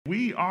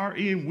we are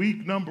in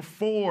week number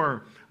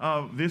 4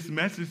 of this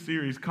message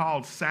series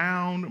called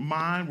Sound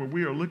Mind, where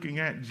we are looking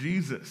at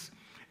Jesus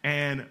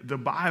and the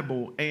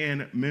Bible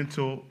and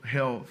mental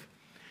health.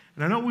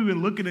 And I know we've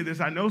been looking at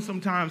this. I know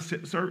sometimes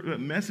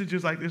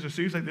messages like this or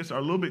series like this are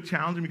a little bit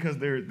challenging because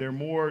they're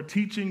more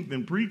teaching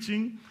than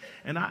preaching.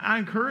 And I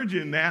encourage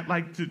you in that,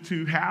 like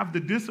to have the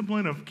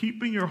discipline of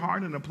keeping your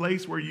heart in a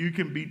place where you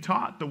can be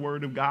taught the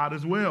Word of God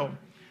as well.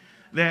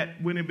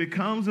 That when it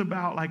becomes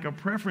about like a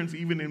preference,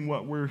 even in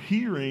what we're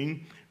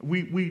hearing,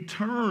 we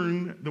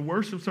turn the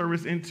worship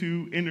service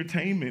into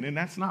entertainment, and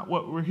that's not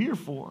what we're here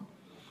for.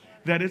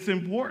 That it's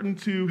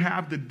important to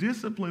have the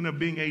discipline of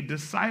being a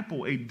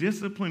disciple, a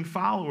disciplined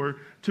follower,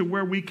 to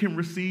where we can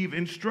receive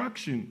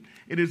instruction.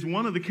 It is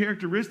one of the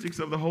characteristics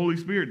of the Holy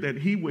Spirit that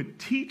He would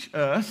teach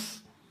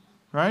us,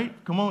 right?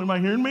 Come on, am I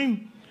hearing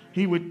me?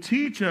 He would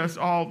teach us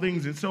all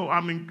things. And so,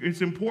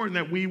 it's important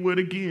that we would,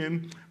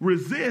 again,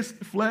 resist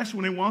flesh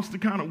when it wants to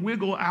kind of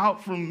wiggle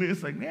out from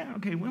this, like, yeah,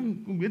 okay, we'll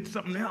get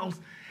something else.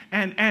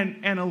 And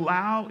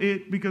allow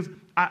it, because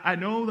I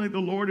know that the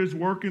Lord is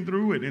working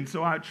through it. And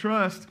so I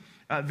trust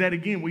that,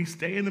 again, we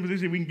stay in the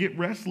position we can get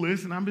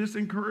restless. And I'm just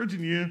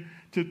encouraging you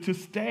to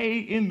stay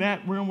in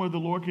that realm where the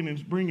Lord can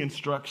bring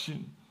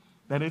instruction.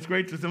 That it's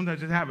great to sometimes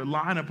just have it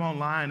line upon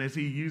line as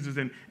He uses.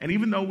 And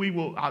even though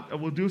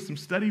we'll do some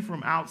study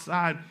from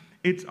outside,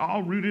 it's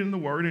all rooted in the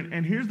Word.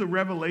 And here's the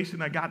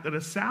revelation I got, that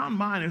a sound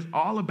mind is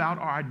all about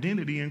our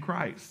identity in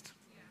Christ.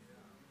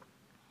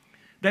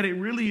 That it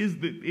really is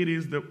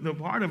the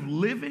part of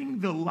living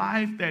the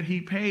life that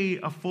He paid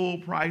a full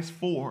price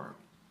for.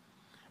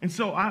 And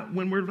so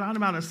when we're talking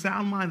about a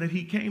sound mind, that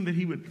He came,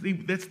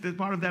 that's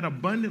part of that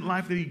abundant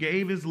life that He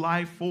gave His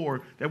life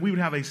for, that we would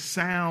have a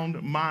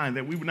sound mind,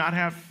 that we would not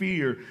have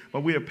fear,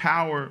 but we have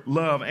power,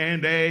 love,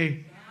 and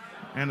a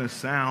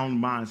sound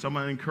mind. So I'm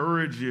going to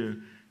encourage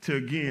you to,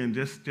 again,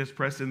 just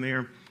press in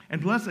there.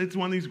 And plus, it's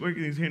one of these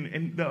working.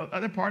 And the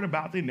other part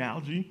about the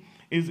analogy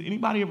is,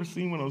 anybody ever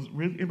seen one of those,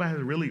 anybody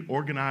has a really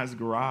organized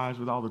garage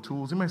with all the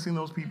tools? Anybody seen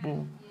those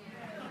people?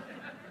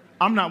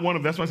 I'm not one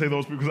of them. That's why I say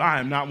those people, because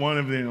I am not one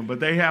of them. But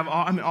they have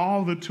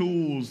all the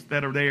tools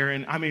that are there.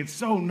 And it's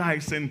so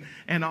nice.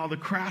 And all the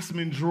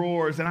craftsman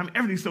drawers. And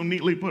everything's so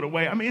neatly put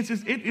away. It's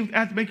just,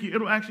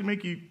 it'll actually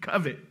make you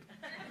covet.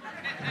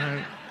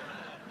 Right?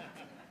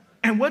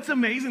 And what's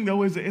amazing,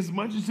 though, is as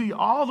much as you see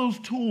all those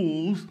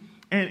tools,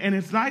 and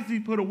it's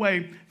nicely put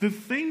away, the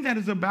thing that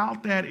is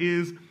about that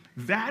is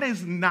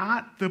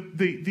not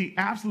the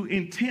absolute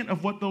intent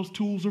of what those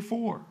tools are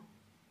for.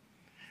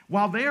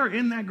 While they are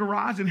in that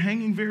garage and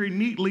hanging very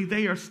neatly,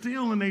 they are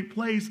still in a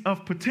place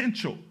of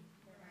potential.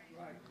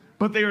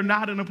 But they are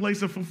not in a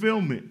place of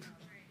fulfillment.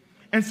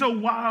 And so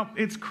while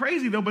it's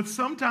crazy, though, but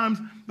sometimes,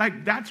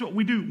 that's what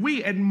we do.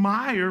 We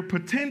admire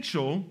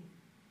potential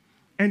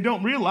and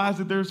don't realize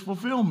that there's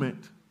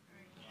fulfillment.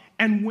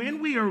 And when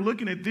we are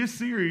looking at this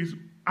series,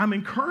 I'm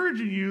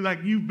encouraging you,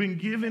 you've been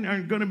given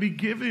and going to be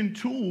given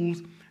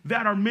tools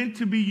that are meant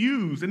to be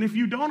used. And if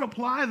you don't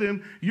apply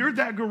them, you're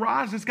that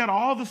garage that's got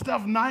all the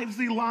stuff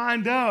nicely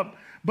lined up,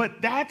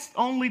 but that's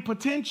only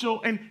potential,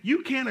 and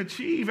you can't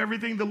achieve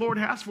everything the Lord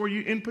has for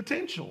you in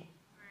potential.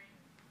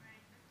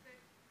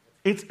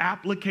 It's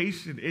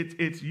application.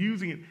 It's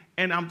using it.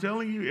 And I'm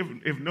telling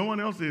you, if no one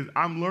else is,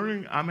 I'm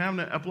having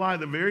to apply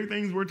the very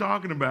things we're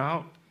talking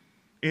about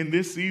in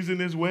this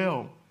season as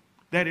well.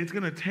 That it's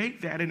going to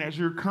take that, and as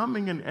you're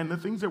coming and the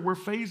things that we're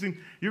facing,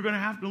 you're going to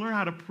have to learn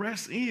how to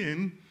press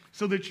in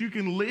so that you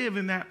can live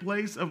in that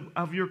place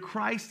of your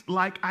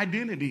Christ-like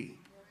identity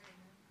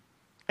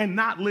and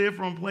not live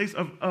from a place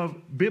of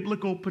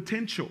biblical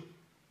potential.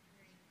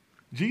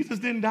 Jesus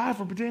didn't die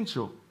for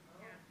potential.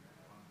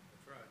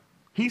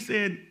 He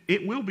said,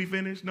 it will be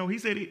finished. No, He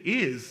said it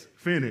is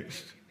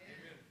finished.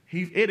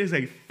 It is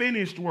a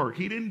finished work.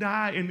 He didn't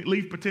die and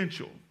leave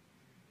potential.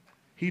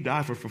 He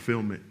died for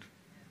fulfillment.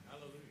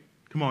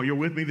 Come on, you're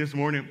with me this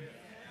morning?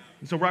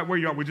 And so right where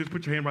you are, we just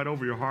put your hand right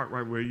over your heart,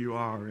 right where you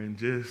are, and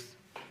just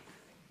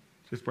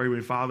pray with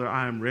me. Father,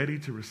 I am ready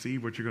to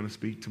receive what you're going to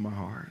speak to my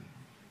heart.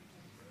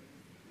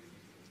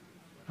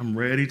 I'm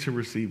ready to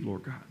receive,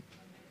 Lord God.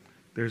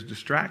 There's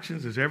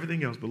distractions, there's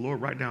everything else, but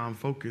Lord, right now I'm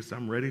focused.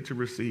 I'm ready to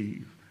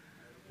receive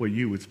what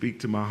you would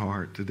speak to my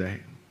heart today.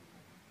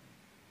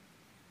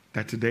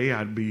 That today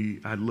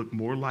I'd look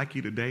more like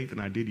you today than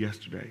I did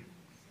yesterday.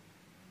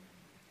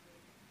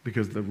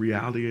 Because the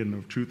reality and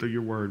the truth of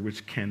your word,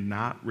 which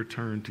cannot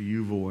return to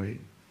you void.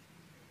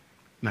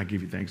 And I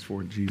give you thanks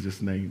for it in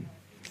Jesus' name.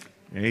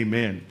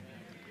 Amen.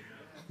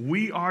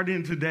 We are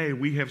in today.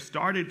 We have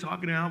started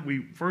talking about,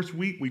 first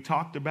week we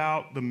talked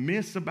about the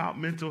myths about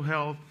mental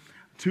health.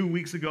 2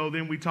 weeks ago,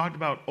 then we talked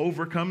about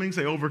overcoming.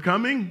 Say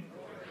overcoming.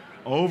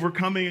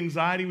 Overcoming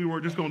anxiety. We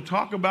were just going to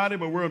talk about it,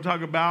 but we're going to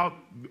talk about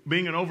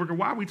being an overcomer.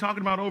 Why are we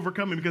talking about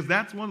overcoming? Because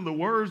that's one of the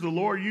words the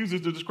Lord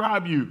uses to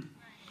describe you.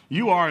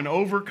 You are an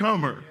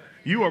overcomer.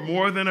 You are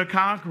more than a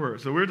conqueror.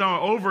 So we're talking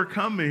about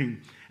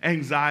overcoming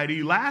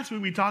anxiety. Last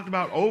week we talked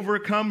about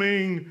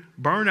overcoming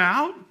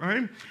burnout,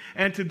 right?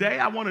 And today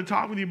I want to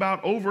talk with you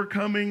about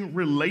overcoming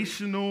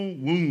relational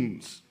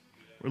wounds.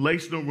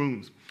 Relational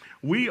wounds.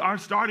 We are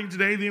starting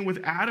today then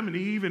with Adam and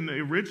Eve and the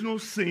original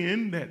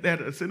sin,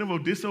 that sin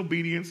of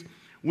disobedience,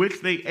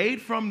 which they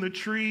ate from the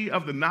tree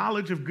of the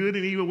knowledge of good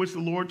and evil, which the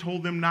Lord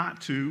told them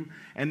not to.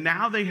 And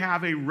now they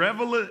have a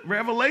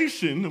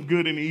revelation of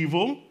good and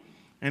evil.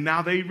 And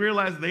now they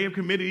realize they have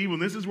committed evil.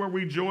 And this is where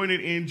we join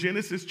it in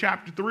Genesis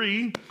chapter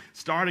 3,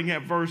 starting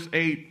at verse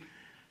 8.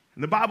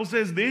 And the Bible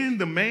says, then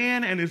the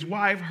man and his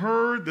wife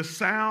heard the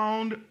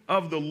sound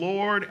of the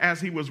Lord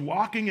as he was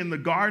walking in the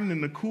garden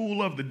in the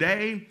cool of the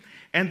day.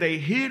 And they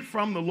hid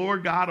from the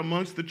Lord God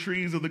amongst the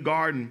trees of the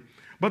garden.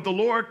 But the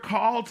Lord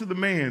called to the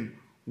man,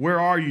 where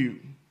are you?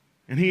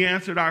 And he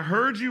answered, I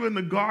heard you in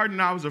the garden.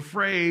 I was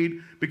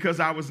afraid because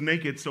I was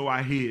naked, so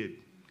I hid.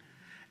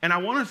 And I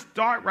want to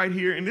start right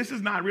here. And this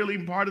is not really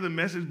part of the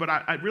message, but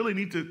I really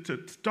need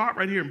to start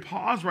right here and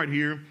pause right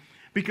here,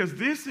 because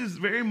this is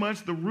very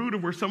much the root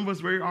of where some of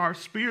us are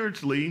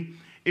spiritually,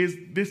 is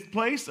this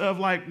place of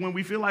like when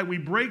we feel like we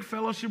break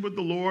fellowship with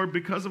the Lord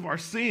because of our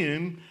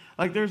sin.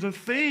 Like there's a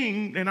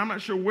thing, and I'm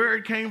not sure where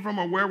it came from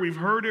or where we've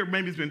heard it, or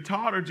maybe it's been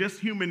taught or just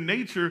human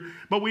nature,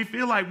 but we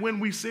feel like when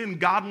we sin,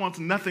 God wants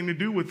nothing to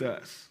do with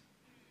us.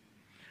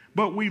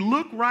 But we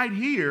look right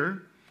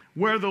here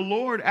where the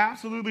Lord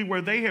absolutely,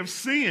 where they have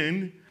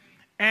sinned,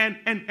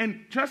 and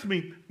trust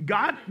me,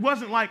 God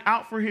wasn't like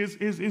out for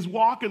his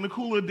walk in the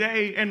cool of the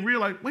day and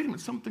realized, wait a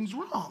minute, something's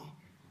wrong.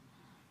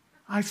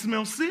 I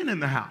smell sin in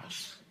the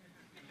house.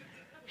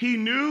 He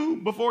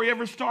knew before he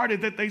ever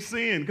started that they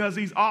sinned because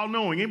he's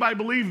all-knowing. Anybody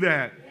believe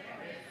that?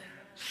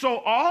 So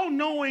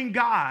all-knowing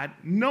God,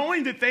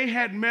 knowing that they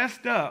had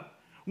messed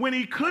up, when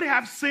he could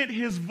have sent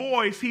his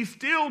voice, he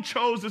still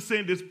chose to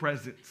send his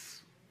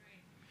presence.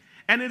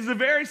 And it's the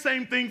very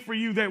same thing for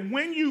you, that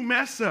when you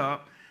mess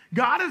up,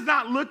 God is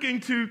not looking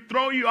to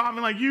throw you off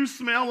and like, you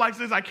smell like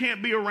this, I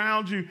can't be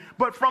around you.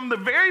 But from the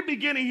very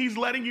beginning, he's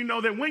letting you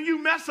know that when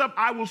you mess up,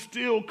 I will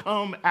still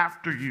come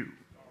after you.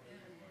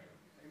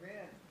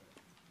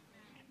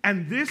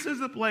 And this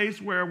is a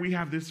place where we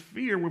have this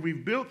fear, where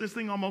we've built this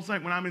thing almost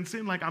like when I'm in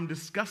sin, like I'm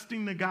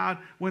disgusting to God,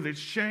 whether it's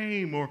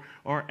shame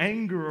or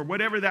anger or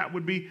whatever that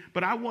would be.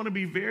 But I want to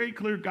be very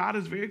clear. God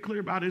is very clear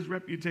about his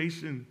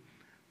reputation,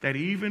 that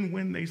even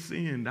when they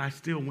sinned, I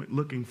still went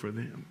looking for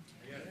them.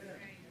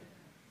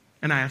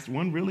 And I asked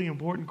one really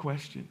important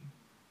question.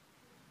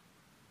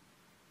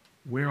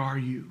 Where are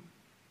you?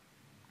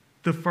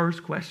 The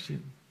first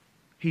question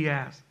he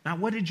asked. Now,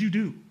 what did you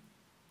do?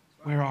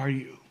 Where are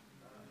you?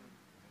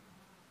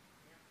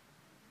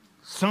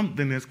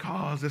 Something has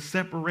caused a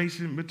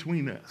separation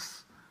between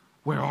us.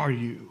 Where are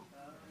you?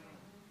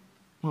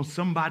 Well,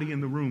 somebody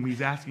in the room, he's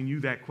asking you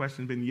that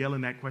question, been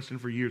yelling that question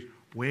for years.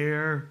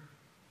 Where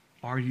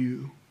are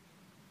you?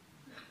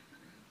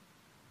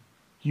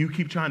 You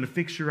keep trying to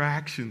fix your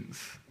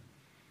actions,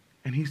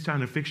 and he's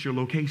trying to fix your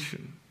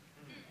location.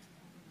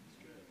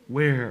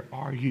 Where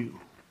are you?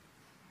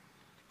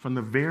 From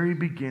the very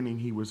beginning,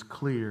 he was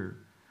clear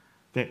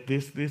that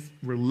this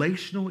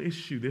relational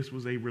issue, this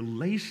was a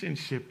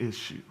relationship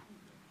issue.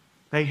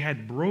 They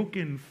had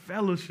broken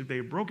fellowship. They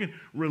had broken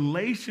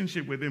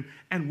relationship with him.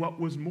 And what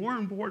was more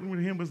important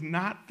with him was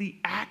not the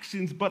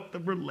actions, but the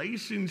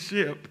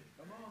relationship.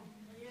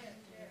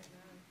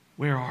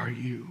 Where are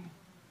you?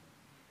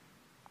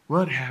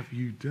 What have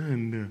you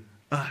done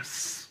to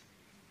us?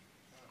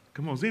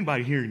 Come on, is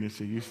anybody hearing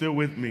this? Are you still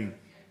with me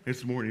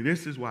this morning?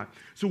 This is why.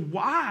 So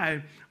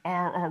why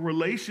are our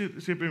relational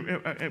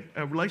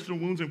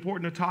wounds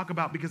important to talk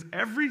about? Because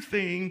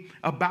everything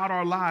about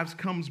our lives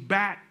comes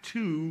back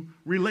to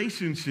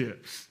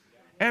relationships.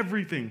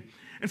 Everything.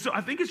 And so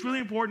I think it's really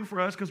important for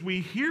us, because we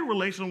hear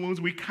relational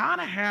wounds, we kind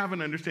of have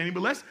an understanding,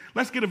 but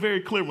let's get a very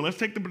clear one. Let's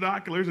take the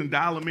binoculars and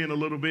dial them in a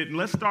little bit, and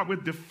let's start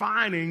with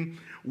defining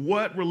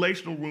what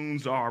relational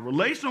wounds are.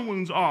 Relational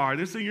wounds are,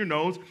 this in your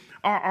notes,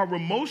 are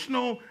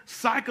emotional,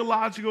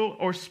 psychological,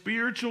 or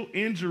spiritual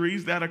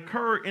injuries that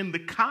occur in the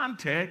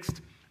context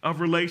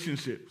of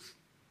relationships.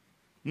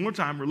 One more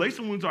time,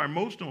 relational wounds are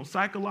emotional,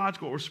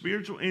 psychological, or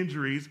spiritual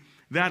injuries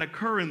that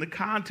occur in the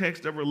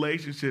context of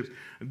relationships.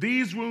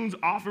 These wounds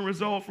often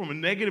result from a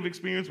negative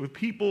experience with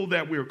people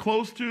that we're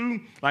close to,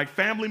 like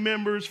family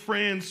members,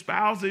 friends,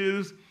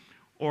 spouses,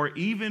 or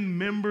even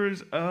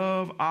members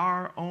of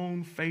our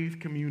own faith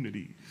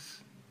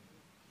communities.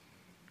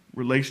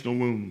 Relational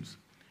wounds.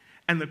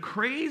 And the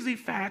crazy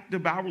fact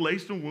about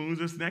relational wounds,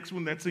 this next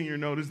one that's in your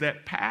note, is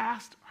that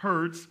past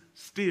hurts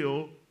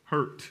still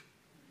hurt.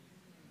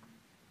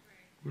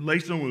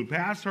 Relational wounds,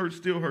 past hurt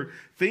still hurt.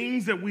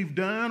 Things that we've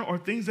done or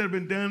things that have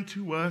been done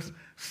to us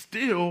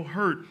still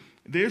hurt.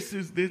 This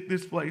is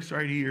this place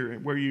right here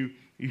where you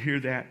hear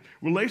that.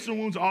 Relational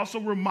wounds also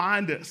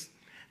remind us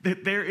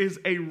that there is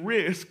a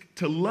risk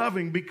to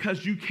loving,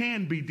 because you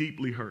can be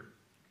deeply hurt.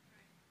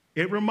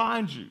 It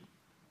reminds you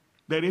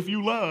that if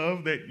you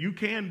love, that you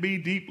can be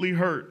deeply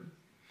hurt.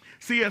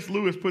 C.S.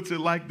 Lewis puts it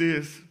like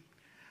this: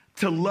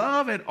 to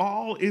love at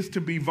all is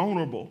to be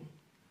vulnerable.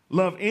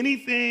 Love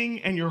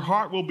anything and your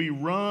heart will be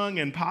wrung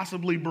and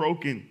possibly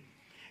broken.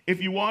 If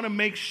you want to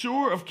make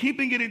sure of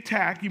keeping it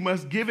intact, you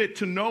must give it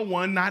to no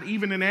one, not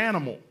even an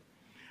animal.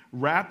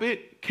 Wrap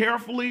it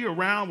carefully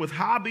around with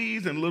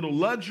hobbies and little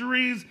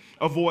luxuries.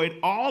 Avoid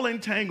all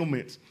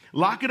entanglements.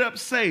 Lock it up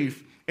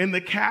safe in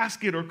the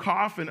casket or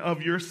coffin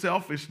of your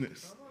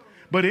selfishness.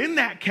 But in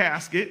that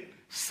casket,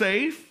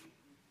 safe,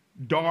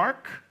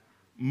 dark,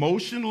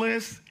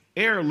 motionless,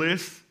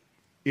 airless,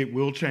 it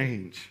will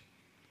change.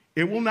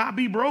 It will not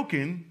be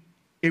broken.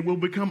 It will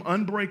become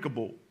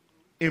unbreakable,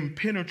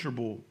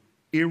 impenetrable,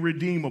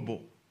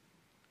 irredeemable.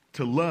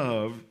 To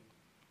love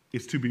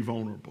is to be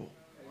vulnerable.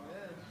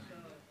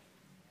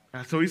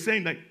 So he's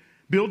saying that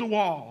build a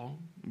wall,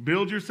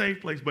 build your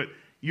safe place, but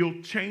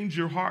you'll change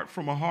your heart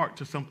from a heart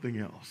to something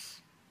else.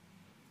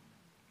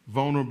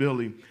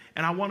 Vulnerability.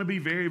 And I want to be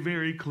very,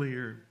 very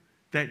clear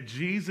that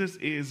Jesus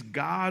is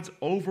God's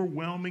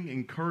overwhelming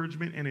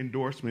encouragement and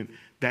endorsement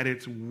that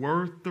it's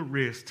worth the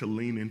risk to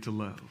lean into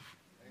love.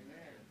 Amen.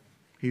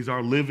 He's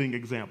our living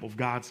example of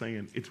God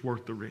saying it's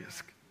worth the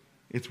risk.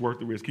 It's worth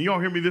the risk. Can you all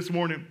hear me this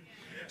morning?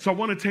 So I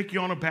want to take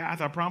you on a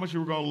path. I promise you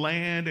we're going to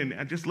land,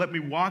 and just let me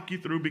walk you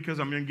through, because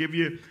I'm going to give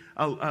you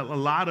a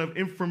lot of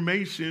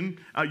information.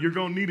 You're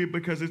going to need it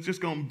because it's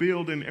just going to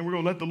build, and we're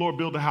going to let the Lord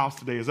build a house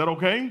today. Is that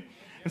okay?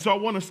 And so I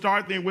want to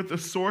start then with the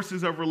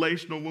sources of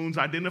relational wounds,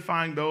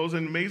 identifying those.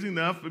 And amazing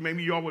enough,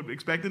 maybe you all would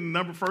expect it.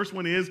 The first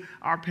one is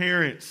our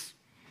parents.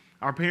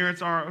 Our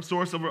parents are a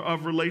source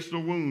of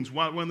relational wounds.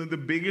 One of the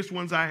biggest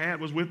ones I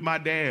had was with my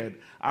dad.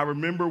 I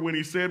remember when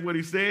he said what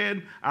he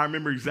said. I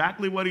remember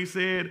exactly what he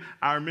said.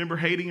 I remember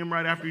hating him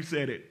right after he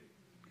said it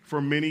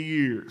for many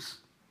years.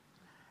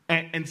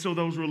 And so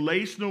those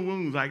relational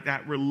wounds, like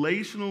that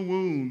relational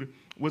wound,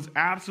 was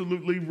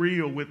absolutely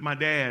real with my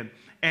dad.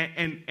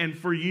 And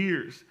for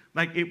years.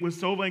 Like, it was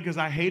so funny because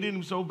I hated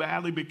him so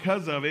badly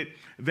because of it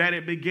that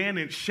it began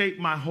and shaped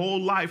my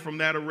whole life from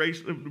that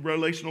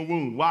relational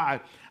wound.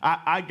 Why?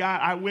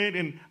 I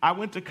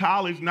went to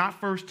college not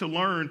first to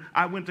learn.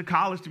 I went to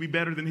college to be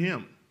better than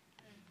him.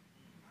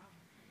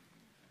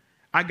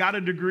 I got a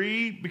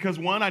degree because,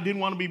 one, I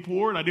didn't want to be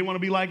poor and I didn't want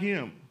to be like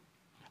him.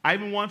 I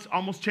even once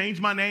almost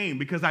changed my name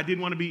because I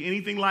didn't want to be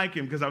anything like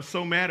him because I was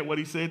so mad at what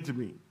he said to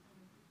me.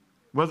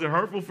 Was it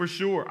hurtful? For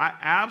sure. I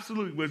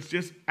absolutely was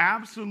just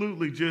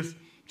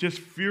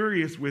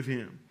furious with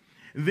him.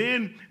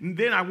 Then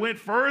I went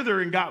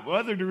further and got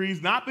other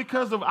degrees, not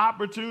because of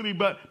opportunity,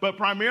 but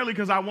primarily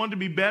because I wanted to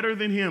be better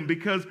than him.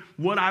 Because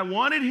what I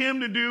wanted him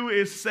to do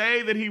is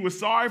say that he was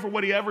sorry for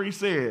whatever he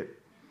said.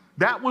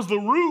 That was the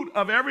root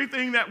of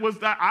everything that was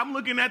that. I'm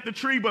looking at the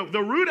tree, but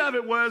the root of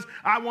it was,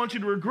 I want you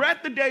to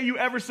regret the day you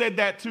ever said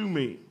that to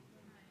me.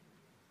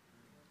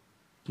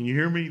 Can you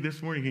hear me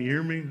this morning? Can you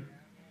hear me?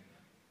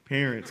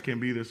 Parents can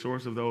be the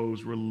source of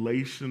those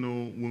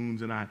relational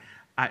wounds, and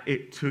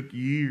it took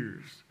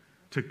years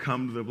to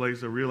come to the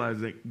place of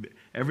realizing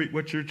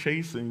what you're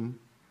chasing,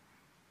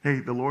 hey,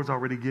 the Lord's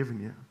already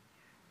given you.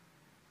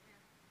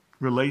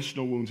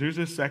 Relational wounds. Here's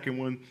the second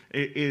one.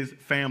 It is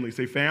family.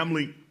 Say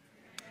family.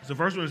 So the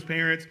first one is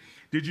parents.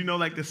 Did you know,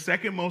 like, the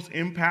second most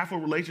impactful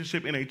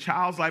relationship in a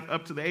child's life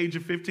up to the age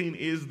of 15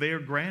 is their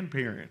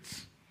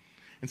grandparents?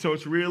 And so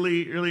it's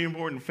really, really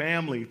important.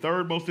 Family.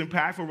 Third most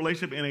impactful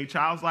relationship in a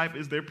child's life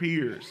is their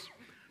peers.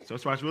 So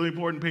that's why it's really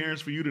important,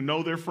 parents, for you to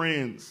know their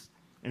friends,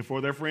 and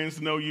for their friends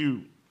to know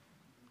you,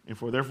 and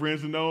for their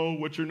friends to know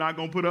what you're not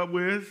going to put up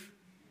with,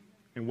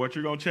 and what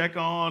you're going to check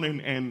on.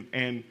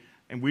 And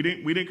we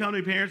didn't come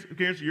to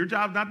parents. Your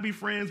job is not to be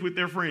friends with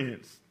their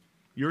friends.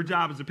 Your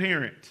job is a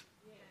parent.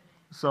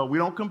 So we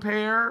don't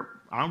compare.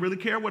 I don't really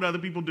care what other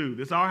people do.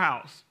 This is our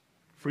house.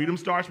 Freedom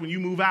starts when you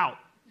move out.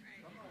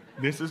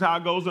 This is how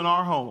it goes in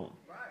our home.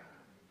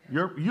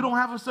 You don't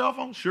have a cell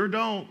phone? Sure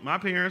don't. My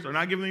parents are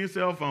not giving you a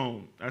cell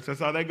phone. That's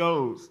how that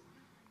goes.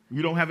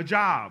 You don't have a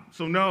job.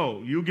 So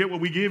no, you get what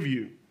we give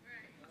you.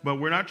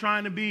 But we're not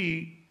trying to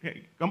be,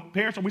 hey,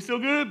 parents, are we still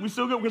good? We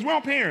still good because we're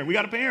all parent. We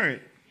got a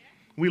parent.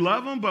 We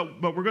love them,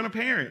 but we're going to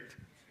parent.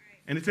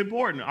 And it's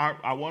important.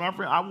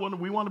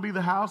 We want to be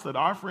the house that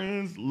our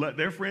friends,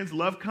 their friends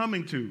love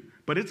coming to.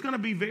 But it's going to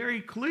be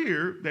very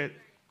clear that,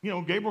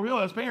 Gabriel Hill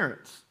has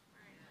parents.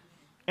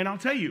 And I'll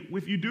tell you,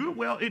 if you do it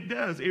well, it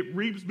does. It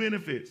reaps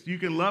benefits. You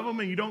can love them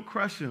and you don't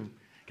crush them.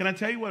 Can I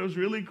tell you what was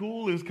really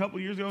cool is a couple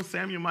years ago,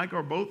 Sammy and Mike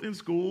are both in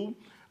school.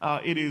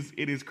 It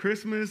is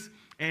Christmas,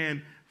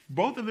 and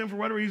both of them, for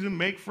whatever reason,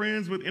 make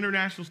friends with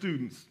international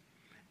students.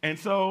 And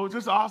so it's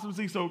just awesome to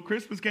see. So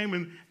Christmas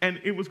came, and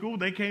it was cool.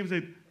 They came and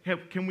said, hey,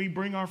 can we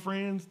bring our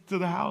friends to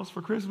the house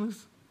for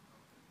Christmas?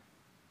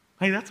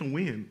 Hey, that's a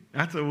win.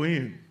 That's a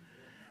win.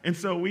 And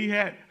so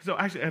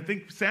actually, I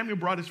think Samuel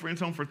brought his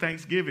friends home for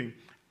Thanksgiving.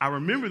 I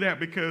remember that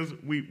because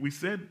we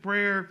said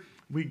prayer,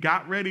 we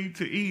got ready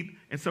to eat,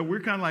 and so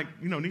we're kind of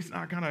like, Nisa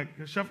and I kind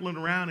of shuffling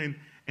around,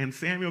 and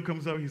Samuel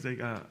comes up, he's like,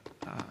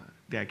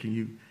 Dad, can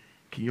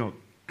you all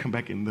come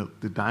back in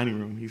the dining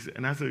room? He said,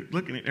 and I said,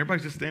 looking at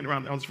everybody's just standing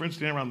around, all his friends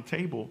standing around the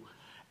table,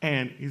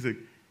 and he's like,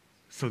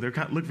 so they're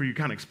kind of looking for you to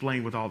kind of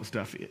explain what all the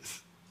stuff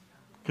is,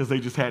 because they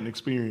just hadn't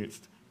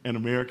experienced an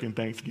American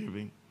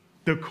Thanksgiving.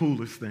 The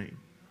coolest thing.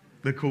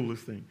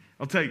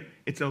 I'll tell you,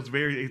 it's those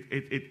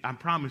I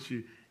promise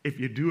you, if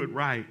you do it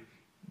right,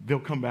 they'll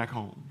come back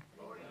home.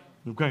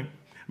 Okay?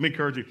 me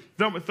encourage you.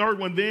 The third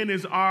one then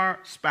is our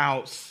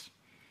spouse.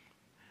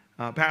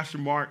 Pastor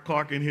Mark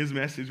Clark, in his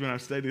message when I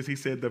studied this, he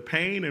said, the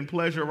pain and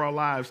pleasure of our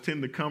lives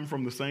tend to come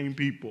from the same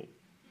people.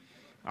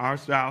 Our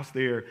spouse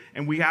there.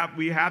 And we have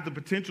the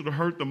potential to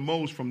hurt the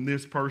most from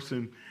this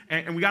person.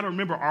 And we got to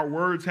remember our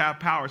words have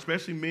power,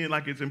 especially men.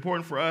 Like, it's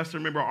important for us to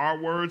remember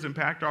our words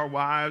impact our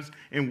wives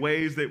in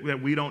ways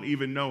that we don't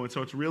even know. And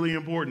so it's really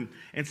important.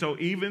 And so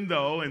even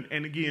though, and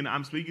again,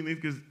 I'm speaking this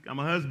because I'm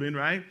a husband,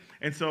 right?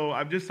 And so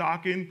I'm just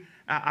talking,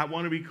 I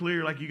want to be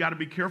clear, like, you got to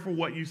be careful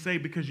what you say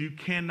because you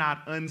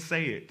cannot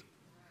unsay it.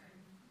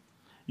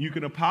 You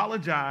can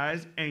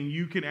apologize and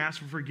you can ask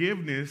for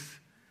forgiveness,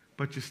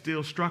 but you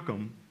still struck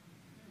them.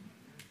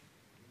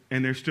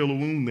 And there's still a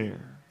wound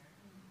there.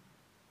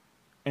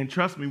 And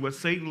trust me, what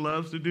Satan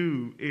loves to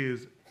do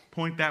is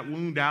point that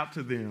wound out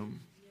to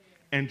them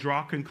and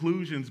draw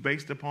conclusions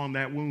based upon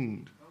that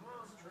wound.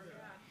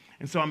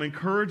 And so I'm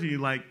encouraging you,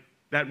 like,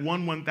 that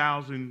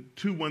 1,000,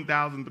 2,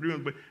 1,000,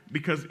 300, but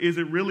because is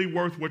it really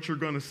worth what you're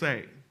going to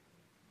say?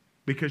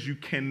 Because you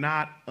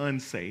cannot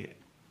unsay it.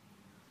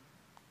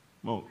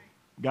 Well,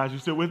 guys, you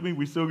still with me?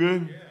 We still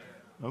good?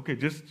 Yeah. Okay,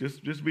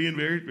 just being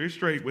very, very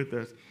straight with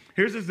us.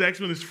 Here's this next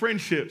one is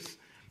friendships.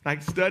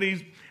 Like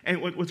studies,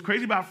 and what's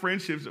crazy about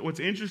friendships,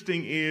 what's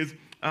interesting is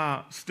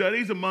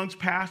studies amongst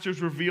pastors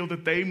reveal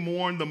that they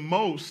mourn the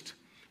most.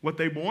 What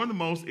they mourn the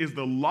most is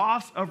the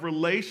loss of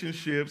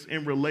relationships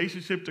in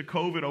relationship to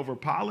COVID over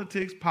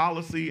politics,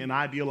 policy, and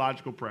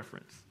ideological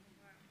preference.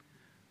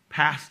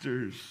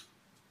 Pastors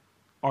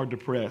are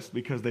depressed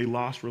because they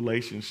lost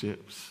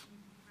relationships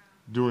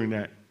during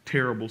that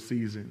terrible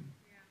season.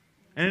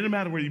 And it doesn't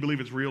matter whether you believe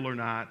it's real or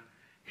not.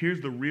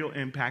 Here's the real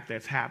impact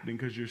that's happening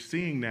because you're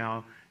seeing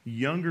now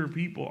younger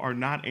people are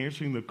not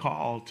answering the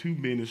call to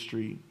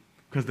ministry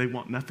because they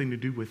want nothing to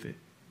do with it.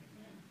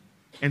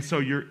 And so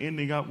you're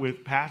ending up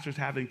with pastors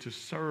having to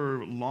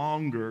serve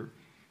longer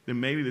than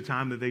maybe the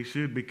time that they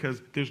should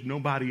because there's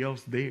nobody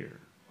else there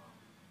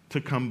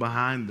to come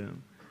behind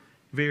them.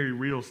 Very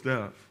real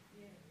stuff.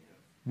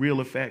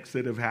 Real effects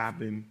that have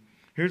happened.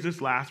 Here's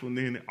this last one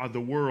then, are the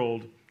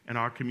world and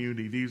our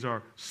community. These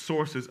are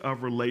sources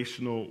of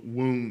relational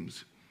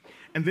wounds.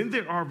 And then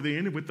there are,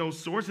 with those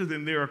sources,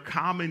 and there are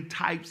common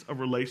types of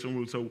relational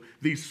wounds. So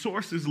these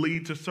sources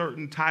lead to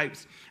certain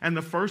types. And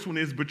the first one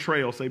is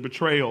betrayal. Say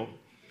betrayal.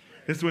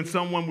 It's when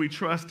someone we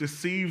trust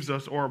deceives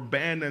us or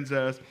abandons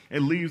us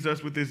and leaves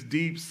us with this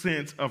deep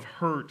sense of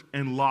hurt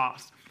and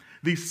loss.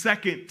 The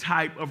second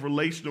type of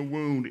relational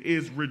wound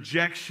is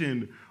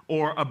rejection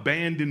or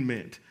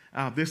abandonment.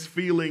 This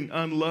feeling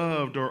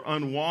unloved or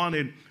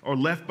unwanted or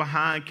left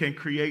behind can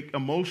create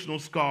emotional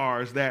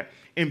scars that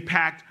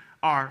impact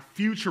our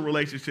future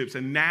relationships.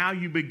 And now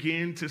you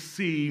begin to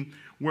see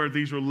where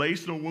these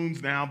relational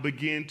wounds now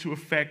begin to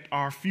affect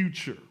our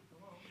future,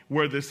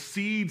 where the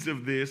seeds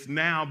of this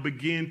now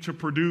begin to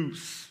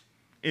produce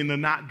in the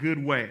not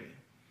good way.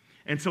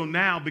 And so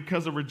now,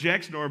 because of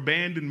rejection or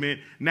abandonment,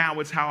 now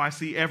it's how I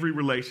see every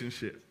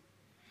relationship.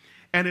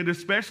 And it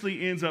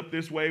especially ends up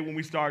this way when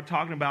we start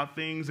talking about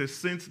things as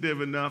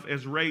sensitive enough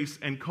as race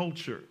and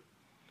culture.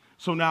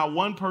 So now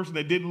one person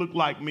that didn't look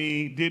like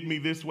me did me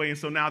this way, and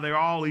so now they're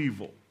all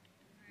evil.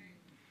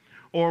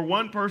 Or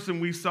one person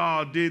we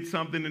saw did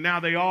something, and now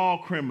they all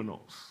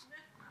criminals.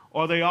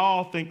 Or they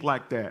all think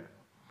like that.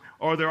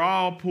 Or they're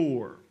all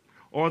poor.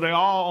 Or they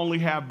all only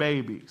have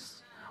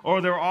babies.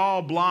 Or they're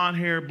all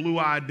blonde-haired,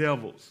 blue-eyed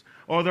devils.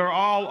 Or they're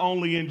all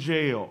only in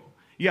jail.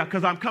 Yeah,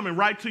 because I'm coming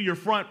right to your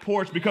front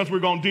porch because we're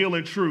going to deal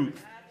in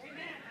truth.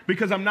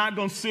 Because I'm not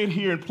going to sit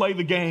here and play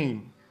the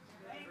game.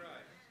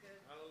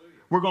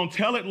 We're going to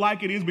tell it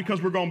like it is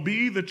because we're going to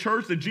be the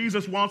church that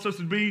Jesus wants us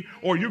to be,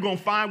 or you're going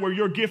to find where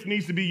your gift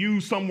needs to be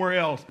used somewhere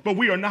else. But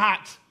we are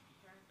not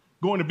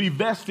going to be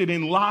vested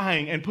in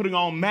lying and putting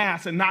on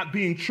masks and not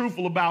being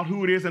truthful about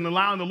who it is and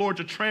allowing the Lord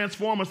to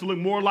transform us to look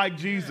more like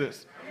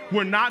Jesus.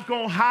 We're not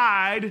going to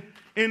hide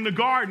in the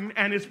garden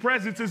and his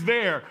presence is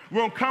there. We're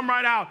going to come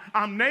right out.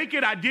 I'm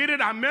naked. I did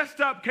it. I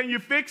messed up. Can you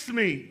fix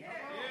me?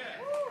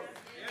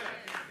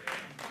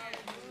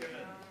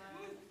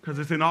 Because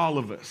it's in all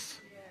of us.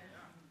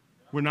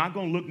 We're not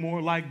going to look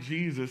more like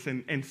Jesus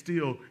and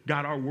still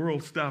got our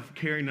world stuff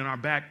carrying in our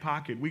back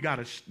pocket. We got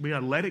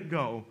to let it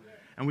go,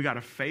 and we got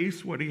to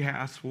face what he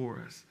has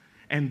for us.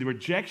 And the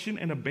rejection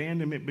and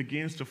abandonment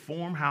begins to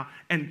form how,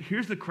 and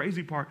here's the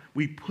crazy part,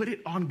 we put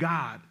it on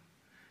God.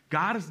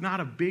 God is not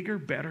a bigger,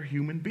 better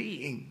human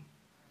being.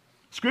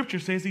 Scripture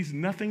says he's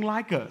nothing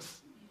like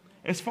us.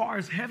 As far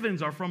as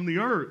heavens are from the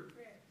earth,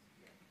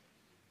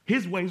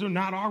 his ways are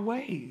not our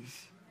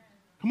ways.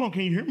 Come on,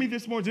 can you hear me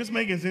this morning? Is this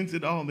making sense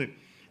at all?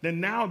 Then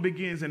now it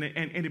begins, and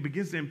it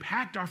begins to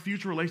impact our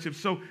future relationships.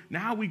 So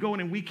now we go in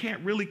and we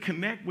can't really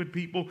connect with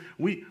people.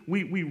 We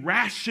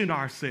ration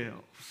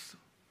ourselves.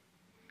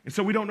 And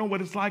so we don't know what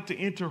it's like to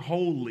enter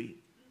wholly.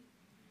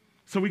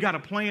 So we got a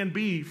plan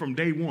B from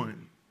day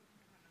one.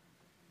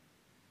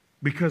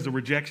 because of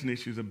rejection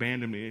issues,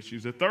 abandonment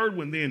issues. The third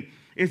one then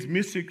is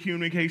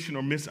miscommunication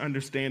or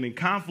misunderstanding.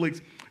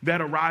 Conflicts that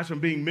arise from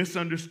being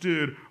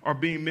misunderstood or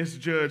being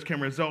misjudged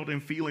can result in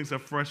feelings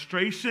of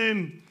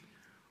frustration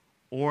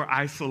or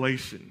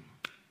isolation.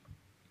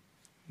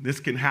 This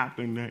can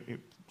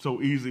happen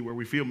so easily where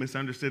we feel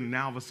misunderstood and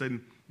now all of a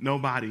sudden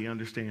nobody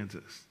understands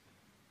us.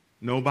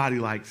 Nobody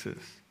likes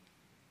us.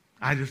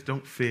 I just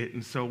don't fit.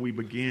 And so we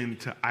begin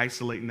to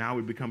isolate. Now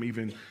we become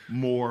even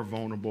more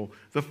vulnerable.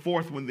 The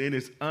fourth one then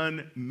is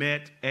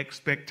unmet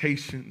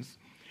expectations.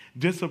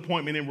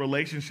 Disappointment in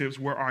relationships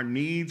where our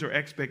needs or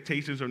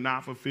expectations are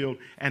not fulfilled.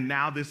 And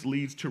now this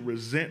leads to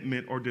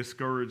resentment or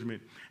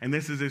discouragement. And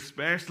this is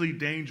especially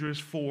dangerous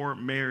for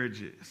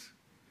marriages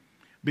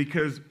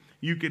because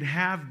you could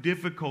have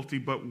difficulty,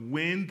 but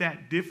when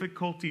that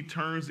difficulty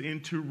turns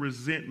into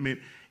resentment,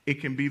 it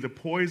can be the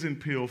poison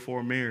pill for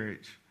a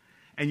marriage.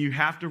 And you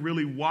have to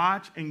really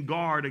watch and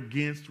guard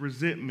against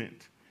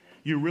resentment.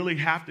 You really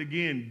have to,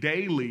 again,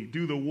 daily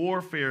do the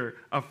warfare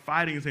of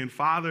fighting and saying,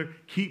 Father,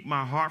 keep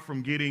my heart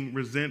from getting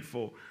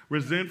resentful.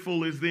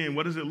 Resentful is then,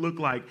 what does it look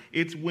like?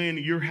 It's when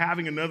you're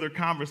having another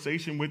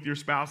conversation with your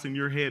spouse in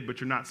your head,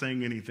 but you're not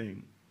saying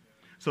anything.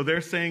 So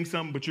they're saying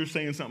something, but you're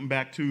saying something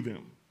back to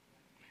them.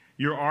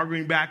 You're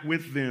arguing back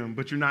with them,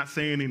 but you're not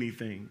saying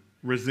anything.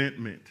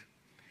 Resentment.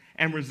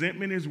 And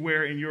resentment is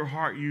where in your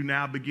heart you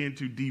now begin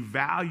to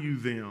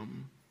devalue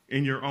them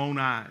in your own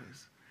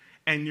eyes.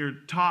 And your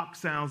talk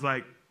sounds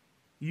like,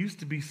 you used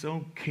to be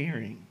so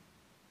caring.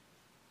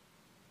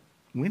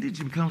 When did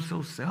you become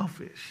so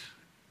selfish?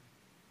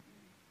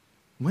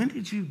 When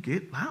did you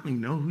I don't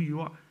even know who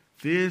you are.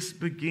 This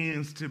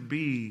begins to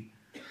be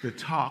the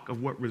talk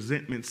of what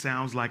resentment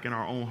sounds like in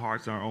our own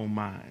hearts, our own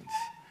minds.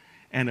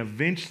 And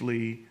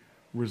eventually,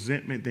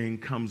 resentment then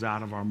comes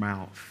out of our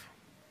mouth.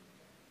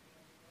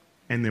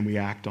 And then we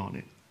act on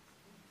it.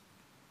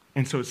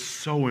 And so it's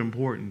so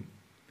important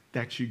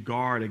that you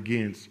guard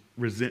against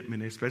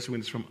resentment, especially when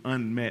it's from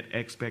unmet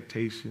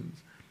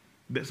expectations.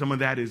 That some of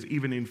that is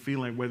even in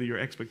feeling whether your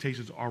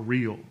expectations are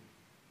real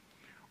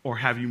or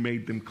have you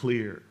made them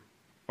clear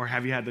or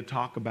have you had to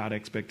talk about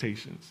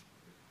expectations.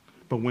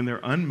 But when they're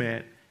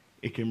unmet,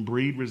 it can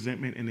breed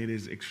resentment and it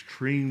is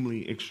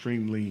extremely,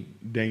 extremely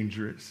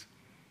dangerous.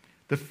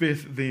 The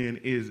fifth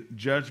then is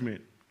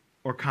judgment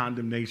or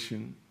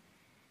condemnation.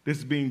 This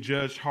is being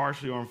judged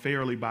harshly or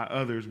unfairly by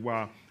others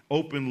while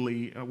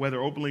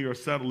whether openly or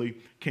subtly,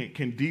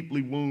 can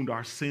deeply wound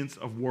our sense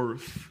of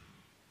worth.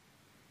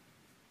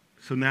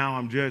 So now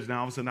I'm judged. Now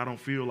all of a sudden I don't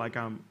feel like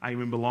I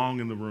even belong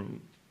in the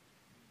room.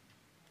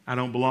 I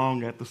don't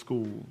belong at the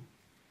school.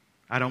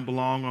 I don't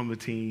belong on the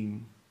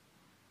team.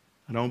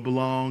 I don't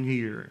belong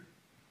here.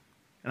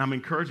 And I'm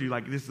encouraging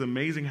you, this is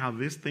amazing how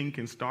this thing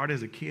can start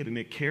as a kid and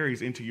it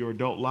carries into your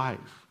adult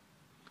life.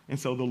 And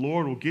so the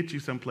Lord will get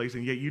you someplace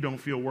and yet you don't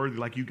feel worthy,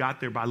 like you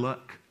got there by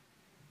luck.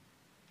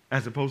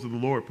 As opposed to the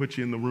Lord put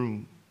you in the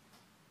room.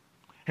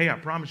 Hey, I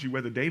promise you,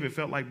 whether David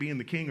felt like being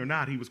the king or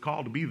not, he was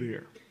called to be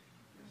there.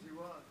 Yes, he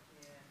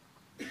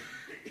was.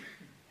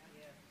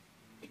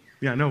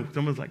 Yeah, I know.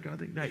 Someone's like, oh,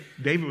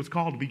 David was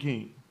called to be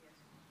king.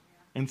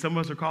 And some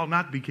of us are called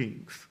not to be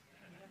kings.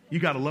 You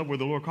got to love where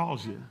the Lord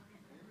calls you.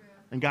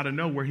 And got to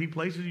know where he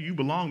places you. You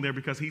belong there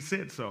because he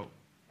said so.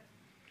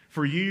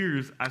 For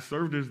years, I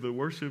served as the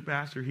worship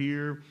pastor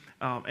here,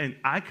 and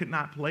I could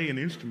not play an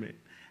instrument.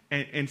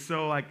 And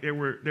so there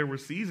were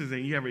seasons,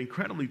 and you have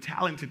incredibly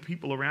talented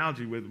people around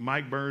you with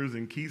Mike Burns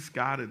and Keith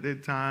Scott at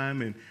that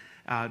time,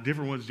 and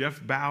different ones,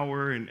 Jeff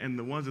Bauer, and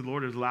the ones that the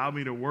Lord has allowed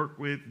me to work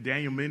with,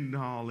 Daniel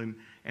Mendenhall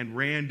and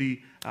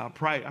Randy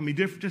Price. I mean,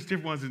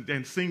 different ones,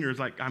 and singers.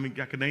 I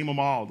could name them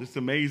all. It's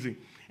amazing.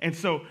 And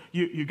so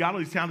you got all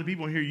these talented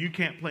people in here. You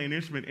can't play an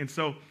instrument. And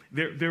so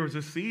there was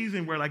a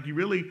season where you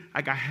really,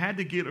 I had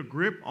to get a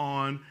grip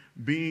on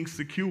being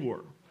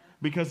secure.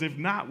 Because if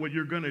not, what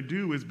you're going to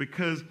do is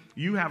because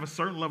you have a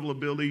certain level of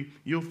ability,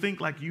 you'll think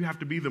you have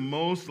to be the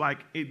most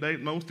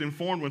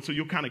informed one. So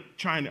you'll kind of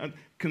try and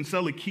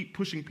constantly keep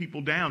pushing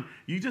people down.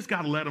 You just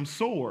got to let them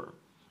soar.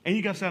 And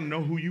you got to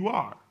know who you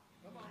are.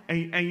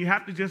 And you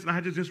have to I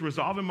had to just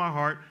resolve in my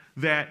heart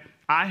that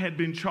I had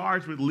been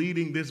charged with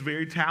leading this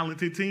very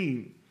talented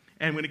team.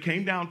 And when it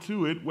came down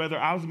to it, whether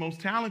I was the most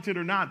talented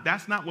or not,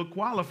 that's not what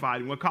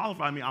qualified me. What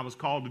qualified me, I was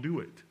called to do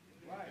it.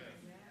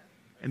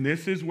 And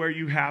this is where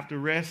you have to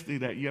rest in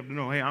that. You have to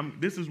know, hey,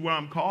 this is what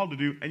I'm called to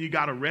do, and you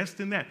got to rest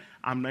in that.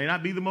 I may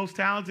not be the most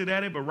talented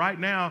at it, but right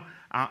now,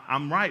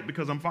 I'm right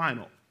because I'm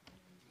final.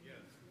 Yes.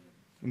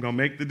 I'm going to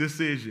make the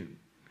decision.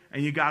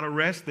 And you got to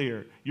rest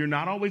there. You're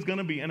not always going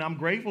to be, and I'm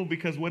grateful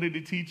because what did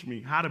it teach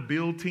me? How to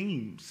build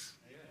teams.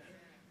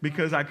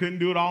 Because I couldn't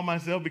do it all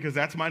myself because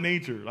that's my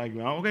nature.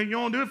 Okay, you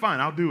don't do it, fine,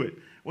 I'll do it.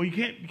 Well, you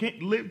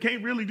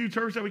can't really do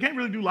church that way. You can't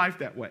really do life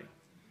that way.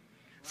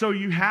 So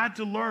you had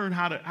to learn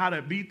how to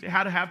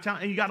have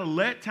talent, and you got to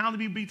let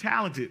talented be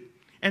talented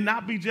and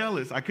not be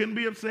jealous. I couldn't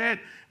be upset.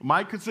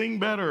 Mike could sing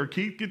better, or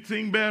Keith could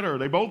sing better.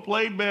 They both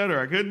played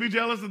better. I couldn't be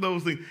jealous of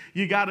those things.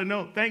 You got to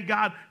know, thank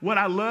God, what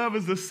I love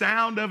is the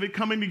sound of it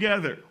coming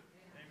together. Amen.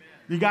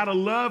 You got to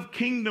love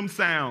kingdom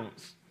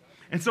sounds.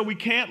 And so we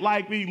can't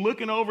like be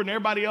looking over in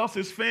everybody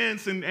else's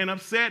fence and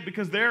upset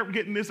because they're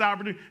getting this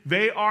opportunity.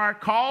 They are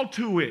called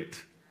to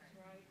it.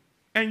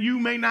 And you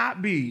may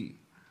not be.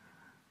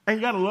 And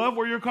you got to love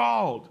where you're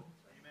called.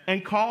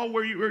 And call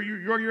where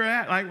you're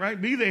at. Like,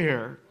 right? Be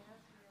there.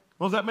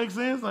 Well, does that make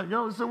sense? Like,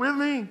 yo, so with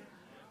me?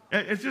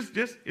 It's just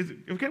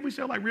okay, we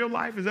show like real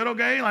life. Is that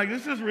okay? Like,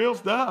 this is real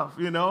stuff,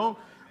 you know?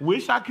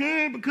 Wish I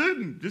could, but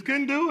couldn't. Just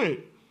couldn't do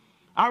it.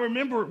 I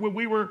remember when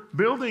we were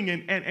building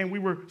and we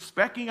were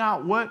speccing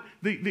out what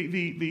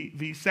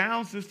the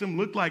sound system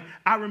looked like.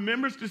 I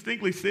remember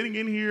distinctly sitting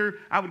in here.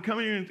 I would come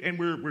in and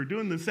we're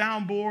doing the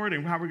soundboard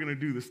and how we're going to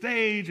do the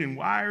stage and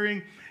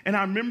wiring. And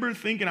I remember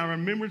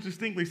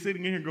distinctly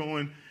sitting in here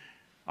going,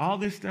 all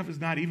this stuff is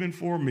not even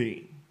for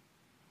me.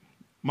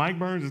 Mike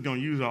Burns is going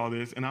to use all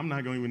this, and I'm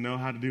not going to even know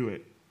how to do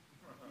it.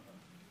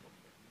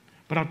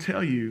 But I'll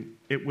tell you,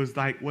 it was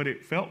like what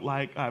it felt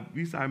like, at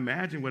least I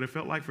imagine what it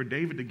felt like for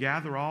David to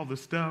gather all the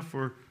stuff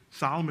for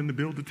Solomon to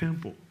build the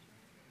temple.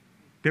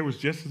 There was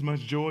just as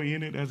much joy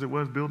in it as it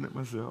was building it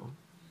myself.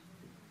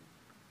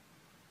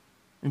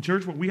 In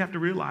church, what we have to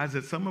realize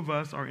that some of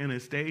us are in a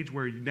stage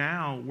where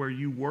now, where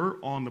you were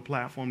on the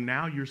platform,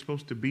 now you're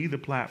supposed to be the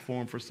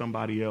platform for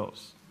somebody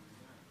else.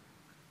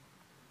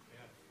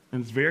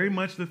 And it's very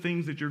much the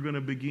things that you're going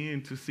to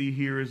begin to see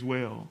here as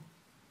well.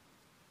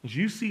 As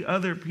you see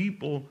other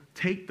people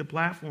take the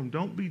platform,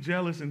 don't be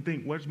jealous and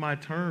think, what's my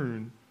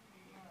turn?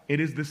 It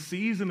is the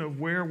season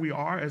of where we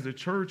are as a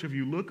church. If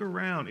you look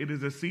around, it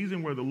is a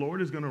season where the Lord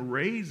is going to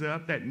raise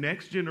up that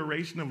next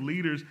generation of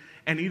leaders,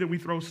 and either we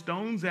throw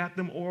stones at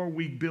them or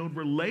we build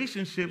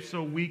relationships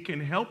so we can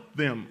help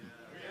them.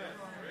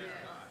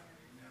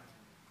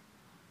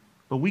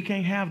 But we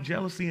can't have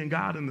jealousy and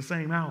God in the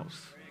same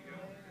house.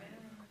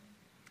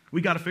 We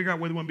got to figure out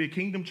whether we want to be a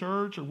kingdom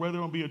church or whether we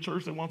want to be a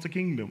church that wants a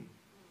kingdom.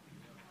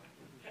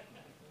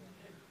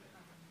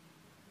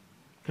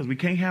 Because we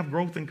can't have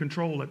growth and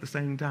control at the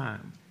same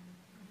time.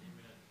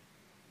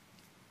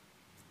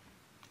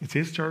 It's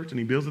his church, and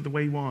he builds it the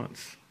way he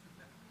wants.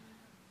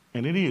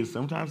 And it is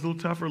sometimes a little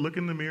tougher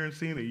looking in the mirror and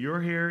seeing that your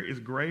hair is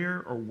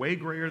grayer or way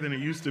grayer than it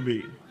used to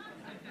be.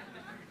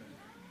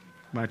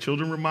 My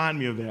children remind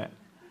me of that.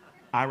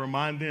 I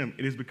remind them,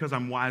 it is because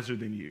I'm wiser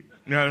than you.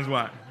 No, that's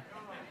why.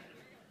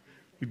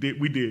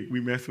 We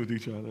mess with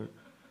each other.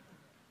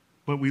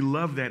 But we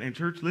love that. And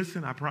church,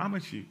 listen, I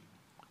promise you,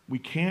 we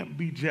can't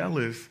be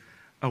jealous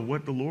of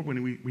what the Lord,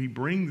 when he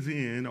brings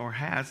in or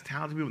has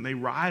talented people and they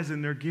rise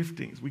in their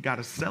giftings. We got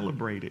to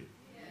celebrate it.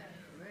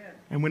 Yeah.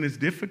 And when it's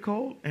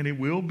difficult, and it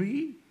will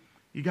be,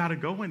 you got to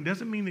go. And it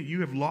doesn't mean that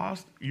you have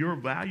lost your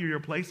value,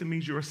 your place. It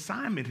means your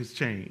assignment has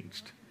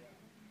changed.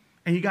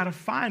 And you got to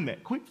find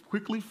that.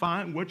 Quickly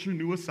find what your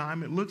new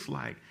assignment looks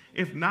like.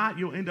 If not,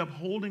 you'll end up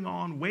holding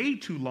on way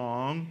too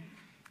long,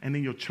 and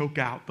then you'll choke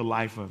out the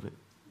life of it.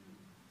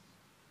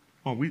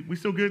 Oh, we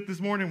still good this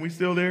morning? We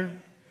still there?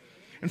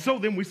 And so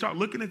then we start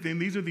looking at them.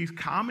 These are these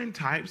common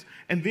types,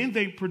 and then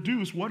they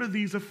produce. What are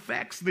these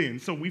effects then?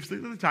 So we've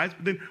seen the types,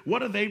 but then what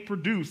do they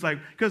produce? Like,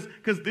 because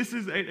this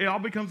is, it all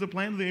becomes a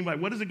plan of the thing.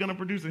 Like, what is it going to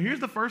produce? And here's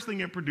the first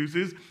thing it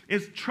produces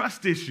is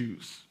trust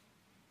issues.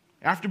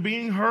 After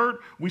being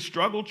hurt, we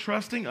struggle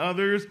trusting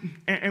others,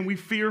 and we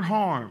fear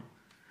harm.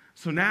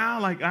 So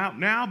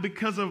now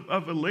because of a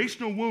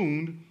relational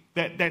wound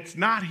that's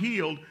not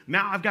healed,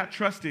 now I've got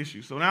trust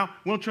issues. So now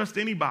we don't trust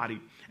anybody.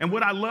 And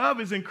what I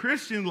love is in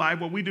Christian life,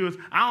 what we do is,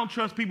 I don't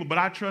trust people, but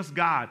I trust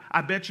God.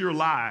 I bet you're a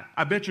lie.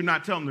 I bet you're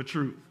not telling the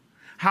truth.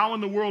 How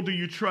in the world do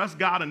you trust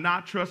God and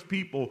not trust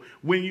people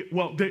when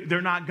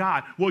they're not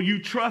God? Well,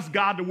 you trust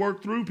God to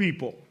work through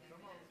people.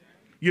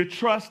 You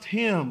trust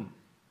him.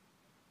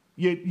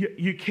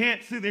 You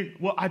can't sit there,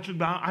 well, I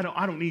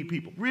don't need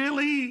people.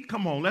 Really?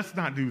 Come on, let's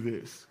not do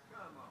this.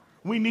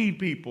 We need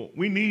people.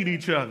 We need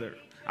each other.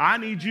 I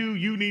need you,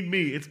 you need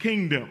me. It's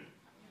kingdom.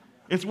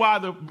 It's why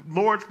the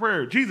Lord's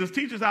Prayer, Jesus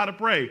teaches how to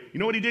pray. You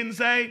know what he didn't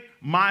say?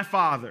 My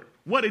Father.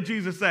 What did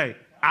Jesus say?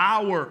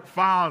 Our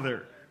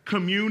Father.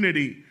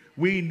 Community.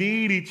 We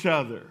need each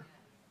other.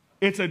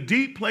 It's a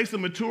deep place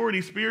of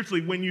maturity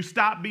spiritually when you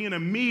stop being a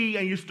me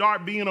and you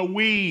start being a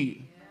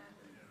we.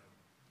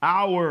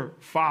 Our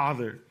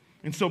Father.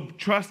 And so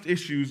trust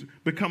issues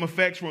become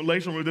effects from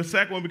relational. The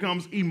second one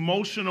becomes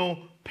emotional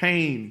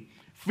pain.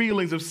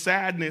 Feelings of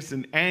sadness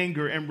and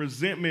anger and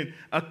resentment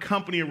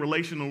accompany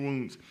relational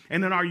wounds.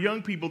 And in our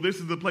young people, this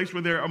is the place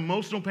where their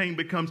emotional pain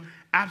becomes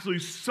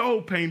absolutely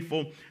so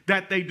painful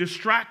that they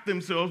distract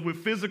themselves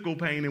with physical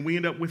pain, and we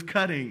end up with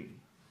cutting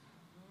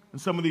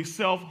and some of these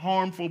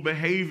self-harmful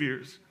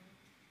behaviors.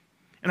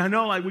 And I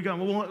know, like, we go,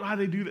 well, why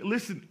do they do that?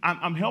 Listen,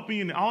 I'm helping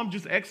you, and all I'm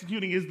just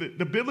executing is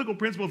the biblical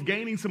principle of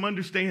gaining some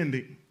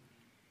understanding.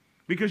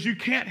 Because you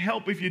can't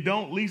help if you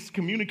don't at least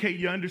communicate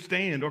you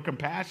understand or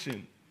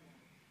compassion.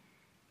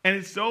 And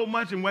it's so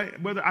much, and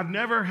whether I've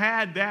never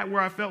had that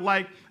where I felt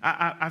like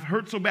I've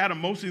hurt so bad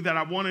emotionally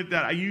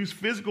that I use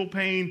physical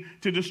pain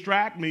to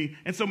distract me.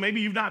 And so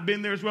maybe you've not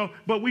been there as well.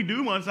 But we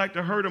do once like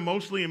to hurt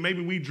emotionally, and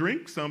maybe we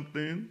drink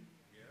something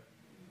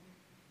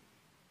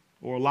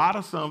or a lot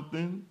of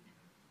something,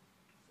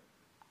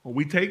 or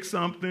we take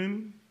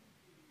something,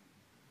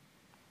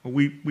 Or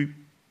we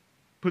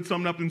put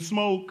something up in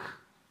smoke.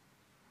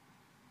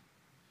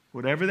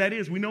 Whatever that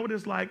is, we know what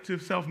it's like to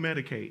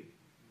self-medicate.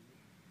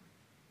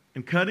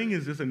 And cutting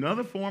is just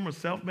another form of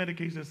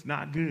self-medication that's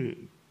not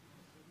good.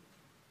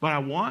 But I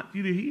want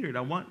you to hear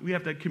it. We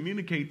have to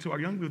communicate to our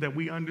young people that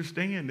we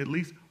understand at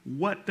least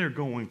what they're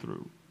going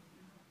through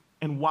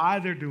and why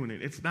they're doing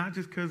it. It's not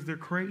just because they're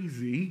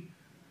crazy,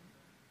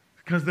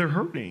 it's because they're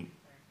hurting.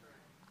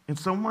 And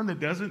someone that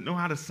doesn't know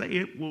how to say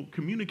it will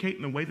communicate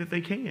in a way that they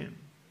can.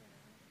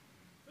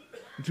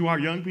 And to our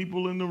young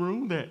people in the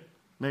room that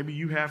maybe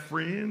you have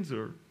friends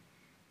or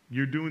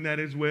you're doing that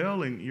as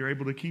well and you're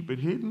able to keep it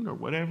hidden or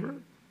whatever,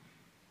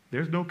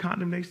 there's no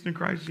condemnation in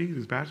Christ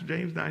Jesus. Pastor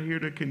James not here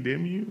to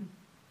condemn you.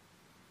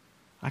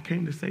 I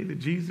came to say that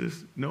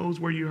Jesus knows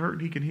where you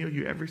hurt. He can heal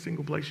you every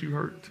single place you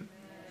hurt.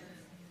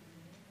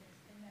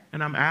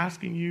 And I'm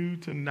asking you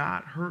to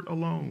not hurt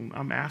alone.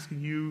 I'm asking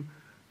you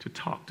to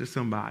talk to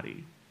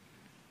somebody.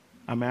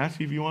 I'm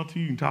asking if you want to,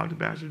 you can talk to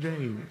Pastor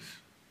James.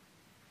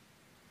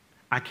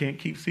 I can't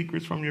keep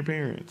secrets from your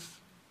parents.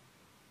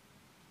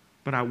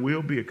 But I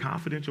will be a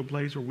confidential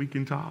place where we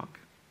can talk.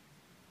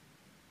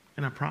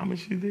 And I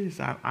promise you this.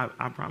 I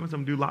promise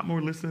I'm going to do a lot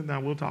more listening than I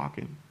will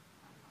talking.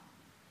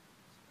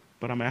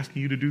 But I'm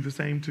asking you to do the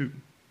same too.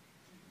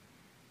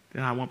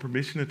 And I want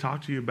permission to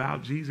talk to you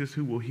about Jesus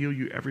who will heal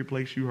you every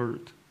place you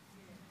hurt.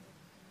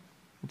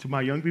 And to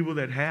my young people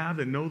that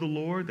know the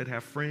Lord, that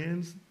have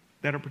friends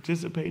that are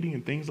participating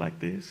in things like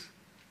this,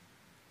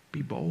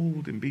 be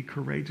bold and be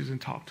courageous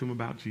and talk to them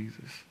about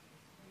Jesus.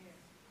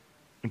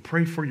 And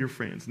pray for your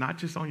friends, not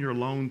just on your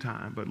alone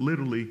time, but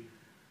literally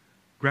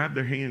grab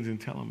their hands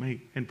and tell them,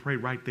 hey, and pray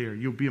right there.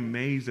 You'll be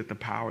amazed at the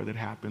power that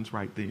happens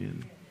right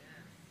then.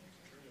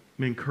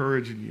 I'm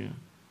encouraging you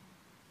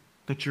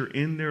that you're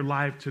in their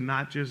life to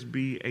not just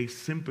be a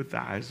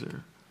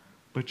sympathizer,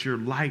 but you're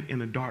light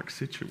in a dark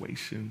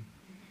situation,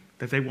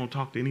 that they won't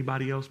talk to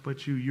anybody else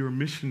but you. You're a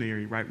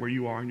missionary right where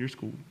you are in your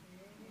school.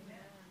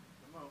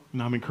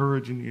 And I'm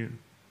encouraging you,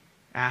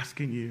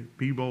 asking you,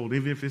 be bold.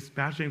 Even if it's,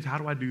 Pastor James, how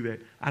do I do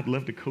that? I'd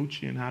love to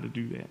coach you in how to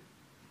do that.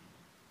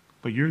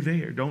 But you're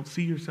there. Don't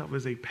see yourself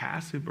as a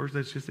passive person.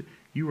 That's just,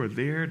 you are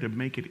there to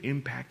make an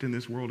impact in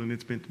this world, and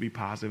it's meant to be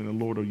positive, and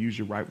the Lord will use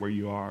you right where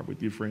you are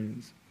with your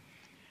friends.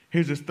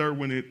 Here's this third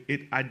one.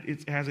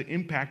 It has an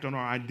impact on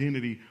our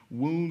identity.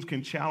 Wounds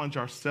can challenge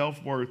our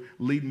self-worth,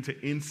 leading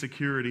to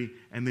insecurity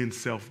and then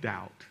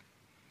self-doubt.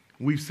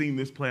 We've seen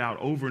this play out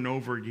over and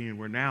over again,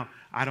 where now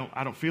I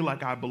don't feel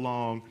like I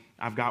belong.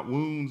 I've got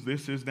wounds.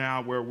 This is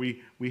now where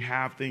we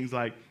have things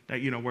like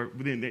that, where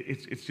then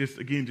it's just,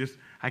 again, just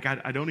like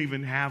I don't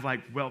even have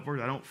like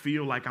self-worth. I don't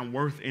feel like I'm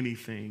worth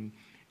anything.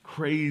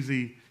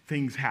 Crazy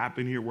things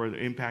happen here where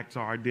it impacts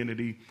our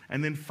identity.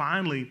 And then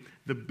finally,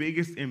 the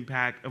biggest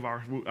impact of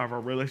our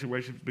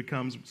relationships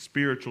becomes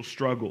spiritual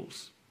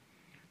struggles.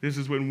 This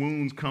is when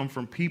wounds come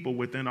from people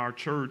within our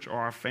church or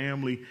our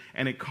family,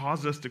 and it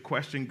causes us to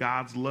question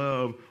God's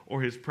love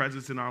or his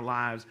presence in our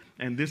lives.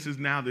 And this is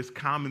now this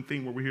common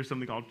thing where we hear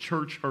something called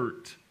church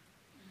hurt,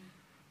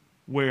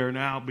 where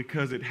now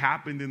because it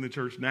happened in the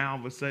church, now all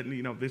of a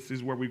sudden, this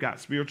is where we've got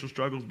spiritual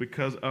struggles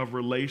because of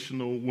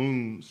relational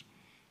wounds.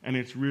 And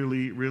it's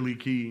really, really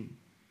key.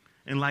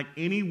 And like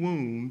any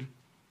wound,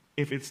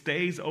 if it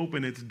stays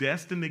open, it's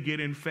destined to get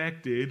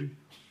infected,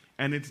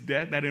 and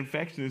that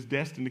infection is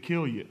destined to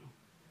kill you.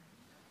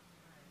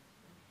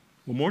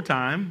 One more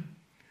time,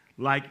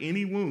 like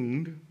any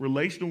wound,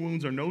 relational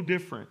wounds are no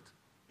different.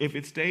 If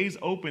it stays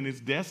open,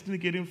 it's destined to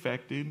get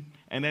infected,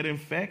 and that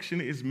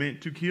infection is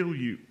meant to kill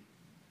you.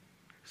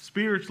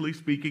 Spiritually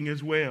speaking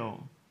as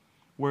well,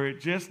 where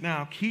it just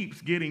now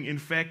keeps getting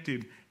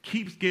infected,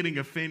 keeps getting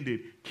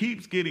offended,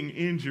 keeps getting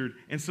injured.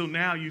 And so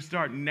now you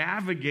start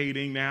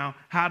navigating now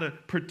how to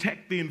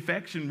protect the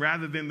infection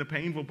rather than the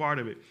painful part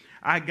of it.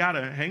 I got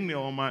a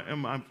hangnail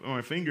on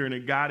my finger, and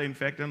it got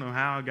infected. I don't know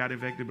how it got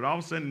infected, but all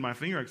of a sudden my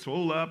finger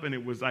swelled up, and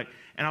it was like,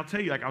 and I'll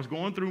tell you, I was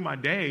going through my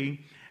day,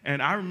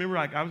 and I remember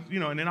I was,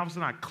 and then all of a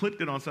sudden I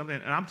clipped it on something,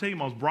 and I'm telling you,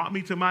 it almost brought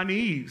me to my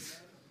knees.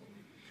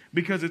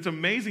 Because it's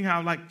amazing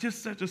how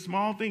just such a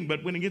small thing,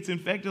 but when it gets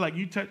infected,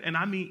 you touch, and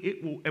I mean,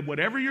 it will,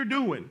 whatever you're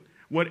doing,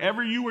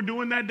 whatever you were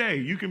doing that day,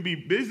 you can be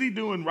busy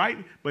doing right,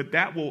 but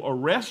that will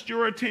arrest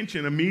your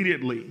attention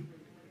immediately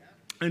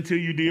until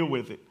you deal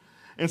with it.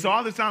 And so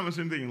all this time I'm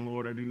sitting thinking,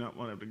 Lord, I do not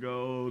want to have to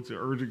go to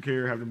urgent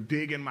care, have them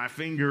dig in my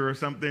finger or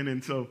something.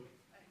 And so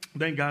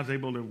thank God's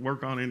able to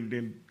work on it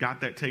and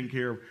got that taken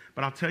care of.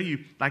 But I'll tell you,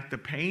 the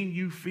pain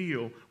you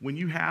feel when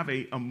you have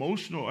a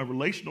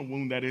relational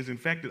wound that is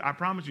infected, I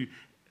promise you,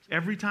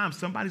 every time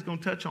somebody's going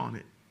to touch on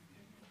it.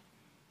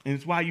 And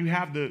it's why you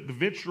have the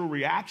visceral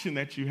reaction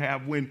that you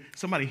have when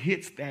somebody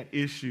hits that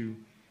issue.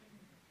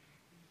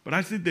 But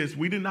I said this,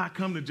 we did not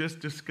come to just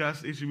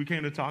discuss issue. We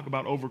came to talk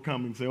about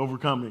overcoming. Say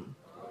overcoming.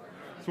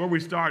 That's where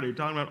we started,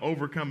 talking about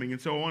overcoming. And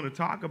so I want to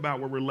talk about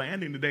where we're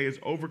landing today is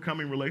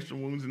overcoming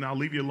relational wounds, and I'll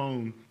leave you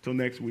alone till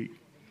next week.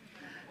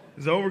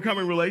 It's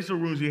overcoming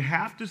relational wounds. You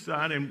have to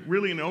start, and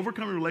really in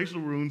overcoming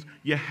relational wounds,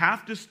 you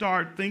have to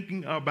start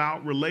thinking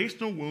about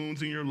relational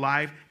wounds in your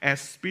life as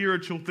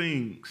spiritual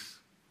things.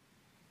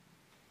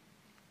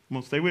 Come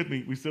on, stay with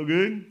me. We still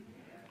good?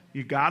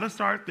 You got to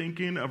start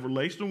thinking of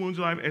relational wounds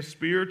in life as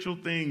spiritual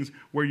things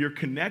where you're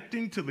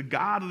connecting to the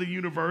God of the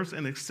universe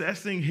and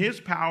accessing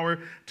his power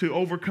to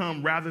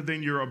overcome rather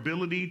than your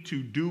ability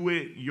to do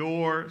it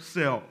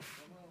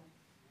yourself.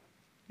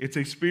 It's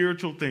a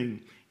spiritual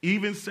thing.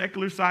 Even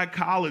secular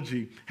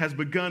psychology has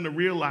begun to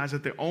realize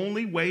that the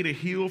only way to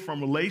heal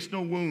from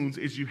relational wounds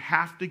is you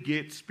have to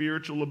get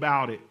spiritual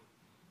about it.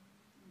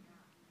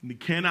 And you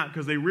cannot,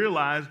 because they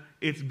realize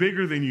it's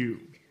bigger than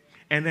you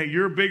and that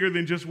you're bigger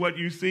than just what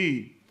you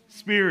see.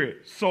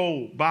 Spirit,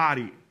 soul,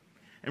 body.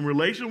 And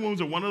relational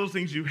wounds are one of those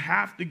things you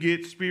have to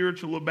get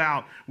spiritual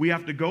about. We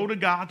have to go to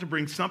God to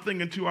bring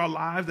something into our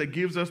lives that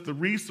gives us the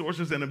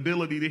resources and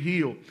ability to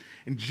heal.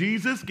 And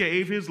Jesus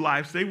gave his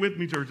life. Stay with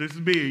me, church. This is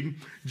big.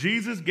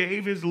 Jesus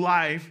gave his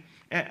life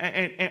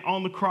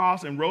on the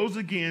cross and rose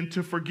again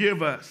to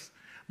forgive us.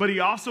 But he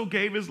also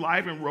gave his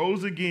life and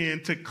rose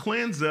again to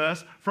cleanse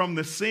us from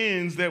the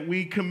sins that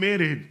we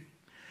committed.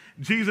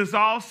 Jesus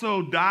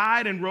also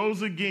died and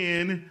rose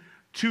again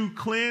to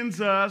cleanse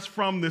us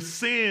from the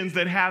sins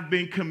that have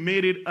been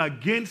committed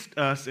against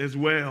us as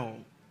well.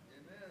 Amen.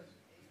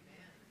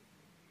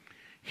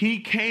 He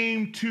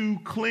came to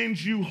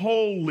cleanse you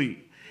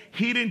wholly.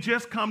 He didn't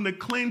just come to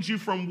cleanse you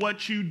from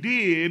what you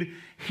did.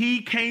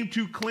 He came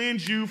to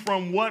cleanse you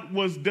from what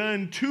was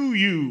done to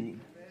you.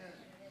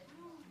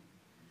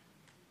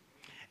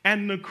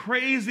 And the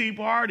crazy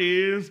part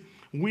is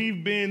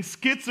we've been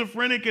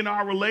schizophrenic in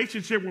our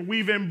relationship where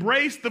we've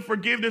embraced the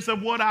forgiveness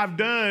of what I've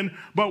done,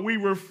 but we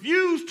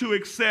refuse to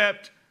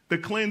accept the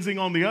cleansing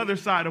on the other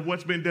side of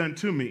what's been done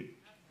to me.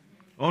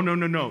 Oh,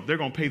 no. They're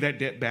going to pay that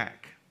debt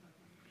back.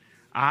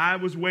 I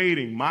was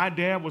waiting. My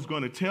dad was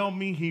going to tell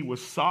me he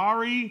was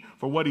sorry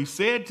for what he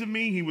said to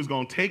me. He was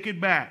going to take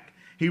it back.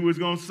 He was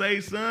going to say,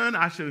 son,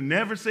 I should have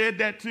never said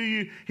that to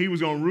you. He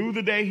was going to rue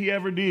the day he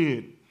ever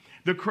did.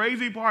 The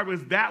crazy part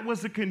was that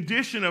was the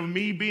condition of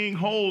me being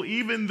whole,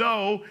 even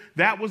though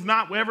that was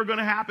not ever going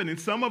to happen. And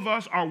some of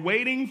us are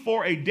waiting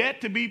for a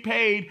debt to be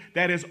paid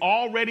that has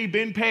already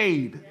been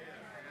paid.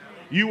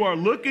 You are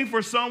looking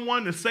for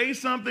someone to say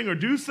something or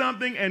do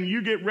something, and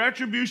you get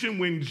retribution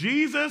when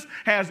Jesus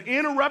has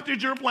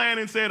interrupted your plan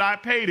and said, I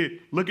paid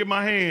it. Look at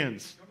my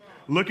hands.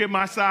 Look at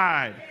my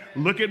side.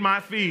 Look at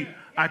my feet.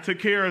 I took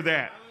care of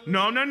that.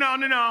 No,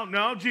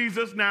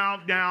 Jesus, now,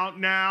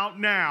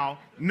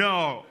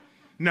 no.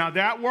 Now,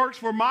 that works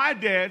for my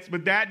debts,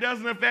 but that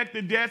doesn't affect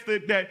the debts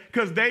that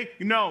because they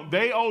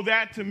owe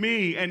that to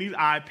me, and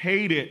I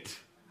paid it.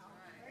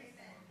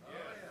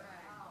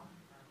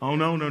 Oh,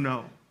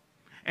 no.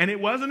 And it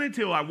wasn't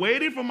until I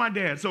waited for my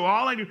dad. So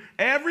all I knew,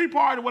 every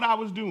part of what I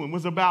was doing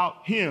was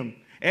about him.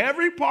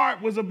 Every part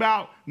was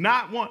about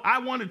I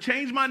want to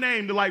change my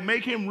name to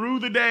make him rue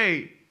the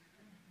day.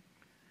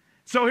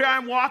 So here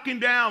I'm walking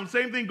down,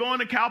 same thing, going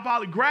to Cal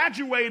Poly,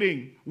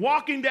 graduating,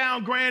 walking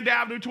down Grand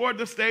Avenue toward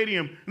the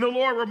stadium. And the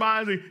Lord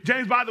reminds me,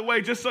 James, by the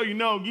way, just so you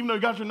know, even though you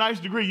got your nice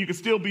degree, you can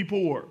still be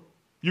poor.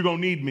 You're going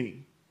to need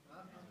me.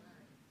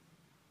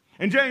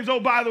 And James, oh,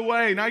 by the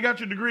way, now you got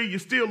your degree, you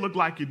still look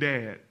like your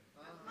dad.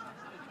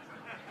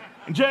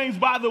 And James,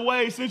 by the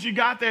way, since you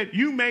got that,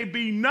 you may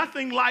be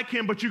nothing like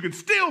him, but you can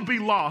still be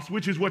lost,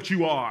 which is what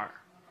you are.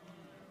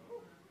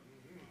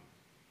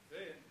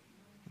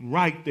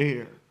 Right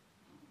there.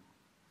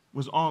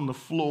 Was on the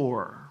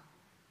floor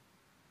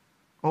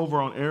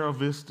over on Aero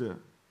Vista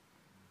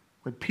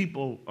with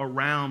people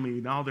around me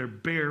and all their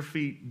bare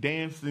feet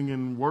dancing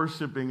and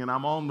worshiping, and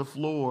I'm on the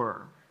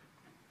floor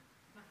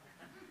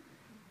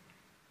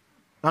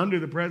under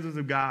the presence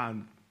of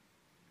God.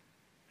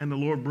 And the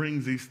Lord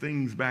brings these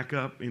things back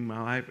up in my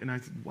life, and I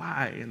said,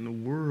 why in the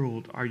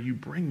world are you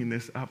bringing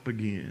this up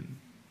again?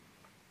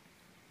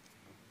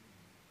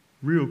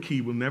 Real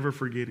key, we'll never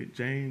forget it,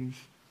 James.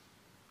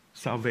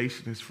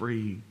 Salvation is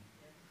free.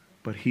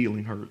 But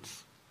healing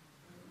hurts.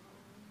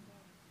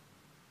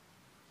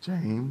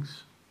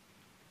 James,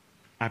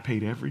 I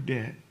paid every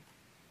debt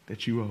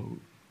that you owed.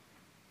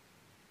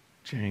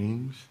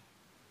 James,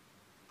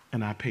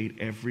 and I paid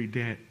every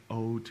debt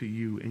owed to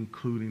you,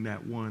 including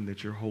that one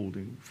that you're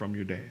holding from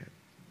your dad.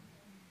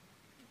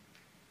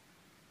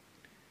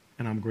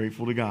 And I'm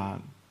grateful to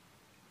God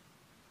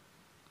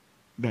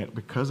that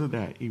because of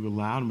that, he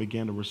allowed and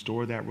began to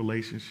restore that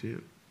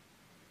relationship.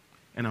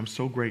 And I'm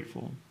so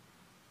grateful.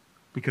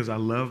 Because I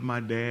love my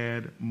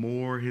dad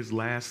more his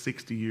last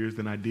 60 years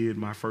than I did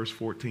my first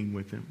 14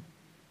 with him.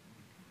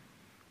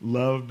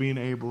 Love being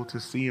able to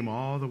see him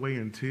all the way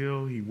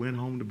until he went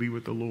home to be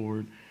with the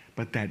Lord.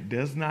 But that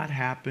does not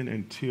happen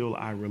until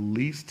I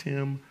released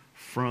him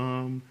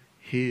from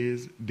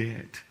his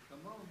debt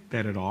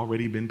that had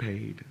already been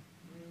paid.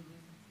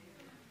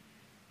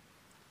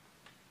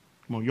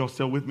 Come on, y'all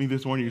still with me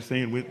this morning? You're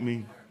saying with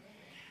me?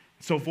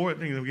 So 4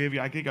 things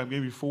I think I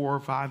gave you 4 or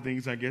 5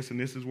 things, I guess, and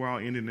this is where I'll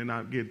end it, and then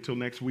I'll get till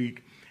next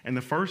week. And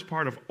the first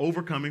part of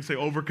overcoming, say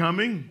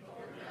overcoming.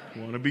 I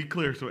want to be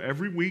clear. So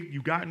every week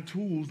you've gotten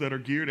tools that are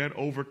geared at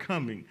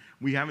overcoming.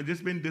 We haven't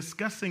just been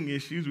discussing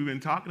issues. We've been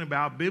talking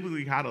about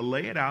biblically how to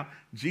lay it out,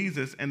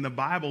 Jesus and the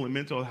Bible and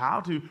mental, how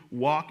to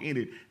walk in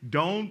it.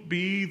 Don't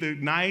be the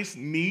nice,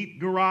 neat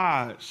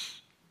garage.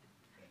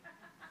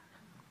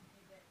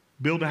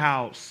 Build a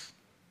house.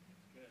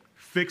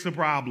 Fix a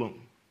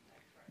problem.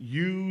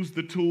 Use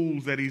the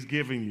tools that he's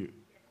giving you.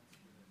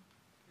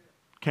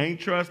 Can't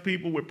trust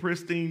people with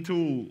pristine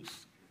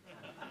tools.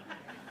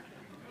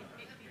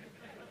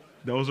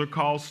 Those are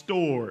called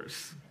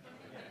stores.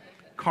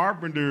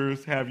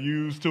 Carpenters have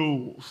used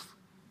tools.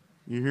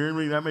 You hearing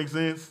me? That makes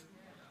sense?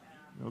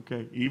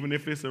 Okay. Even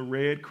if it's a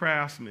red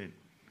Craftsman,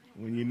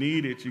 when you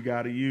need it, you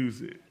got to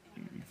use it.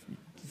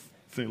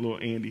 St. Little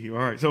Andy here.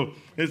 All right. So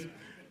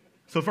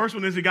first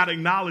one is you got to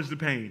acknowledge the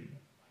pain.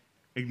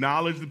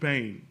 Acknowledge the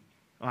pain.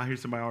 Oh, I hear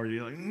somebody already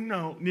like,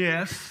 no,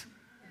 yes.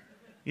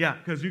 Yeah,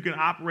 because you can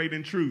operate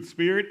in truth,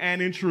 spirit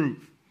and in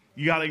truth.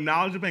 You got to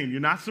acknowledge the pain.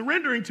 You're not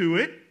surrendering to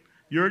it.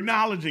 You're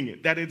acknowledging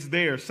it, that it's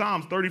there.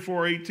 Psalms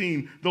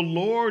 34:18, the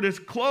Lord is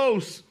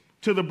close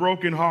to the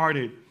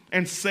brokenhearted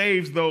and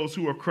saves those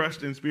who are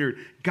crushed in spirit.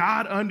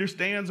 God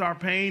understands our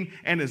pain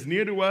and is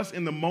near to us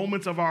in the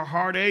moments of our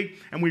heartache,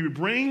 and we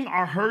bring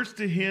our hurts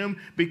to him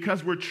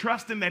because we're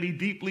trusting that he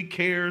deeply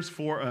cares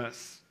for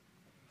us.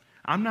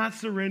 I'm not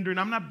surrendering.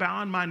 I'm not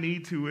bowing my knee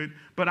to it,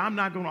 but I'm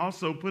not going to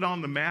also put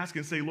on the mask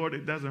and say, Lord,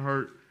 it doesn't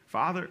hurt.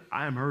 Father,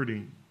 I am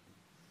hurting.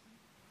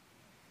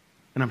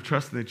 And I'm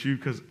trusting that you,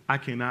 because I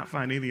cannot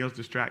find anything else to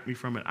distract me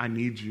from it. I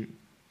need you.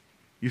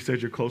 You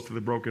said you're close to the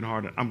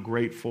brokenhearted. I'm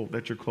grateful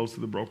that you're close to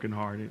the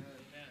brokenhearted.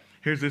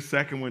 Here's the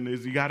second one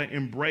is you got to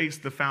embrace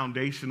the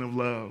foundation of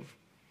love.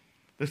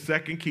 The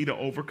second key to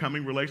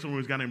overcoming relational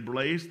wounds, you got to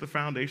embrace the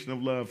foundation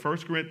of love. 1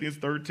 Corinthians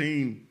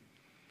 13,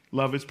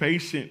 love is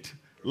patient.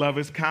 Love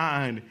is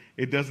kind.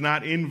 It does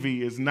not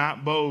envy, is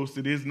not boast,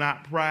 it is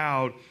not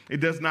proud, it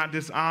does not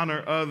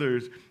dishonor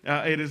others,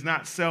 it is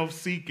not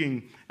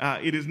self-seeking,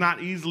 it is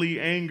not easily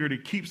angered,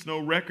 it keeps no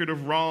record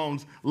of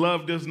wrongs.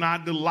 Love does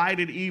not delight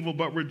in evil,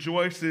 but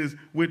rejoices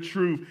with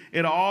truth.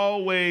 It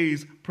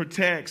always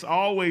protects,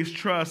 always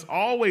trusts,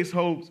 always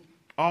hopes,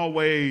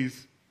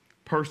 always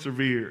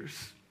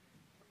perseveres.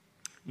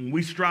 When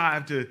we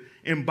strive to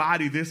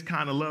embody this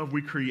kind of love,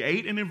 we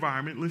create an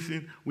environment,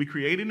 we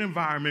create an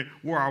environment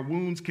where our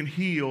wounds can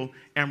heal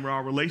and where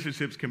our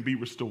relationships can be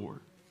restored.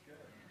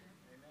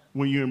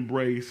 When you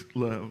embrace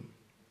love.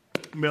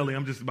 Melly,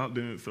 I'm just about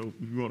done, so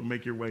if you want to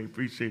make your way,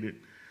 appreciate it.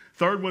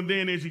 Third one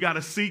then is you got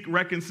to seek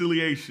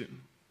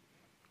reconciliation.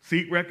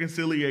 Seek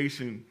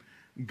reconciliation.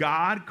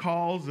 God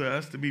calls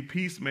us to be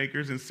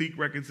peacemakers and seek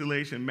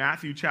reconciliation.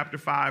 Matthew chapter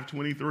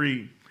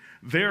 5:23.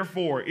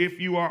 Therefore, if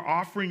you are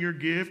offering your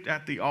gift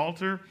at the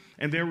altar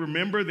and there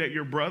remember that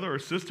your brother or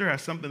sister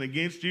has something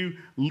against you,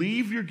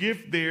 leave your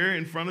gift there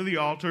in front of the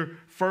altar.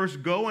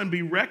 First go and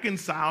be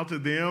reconciled to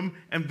them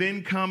and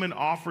then come and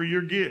offer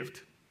your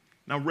gift.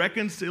 Now,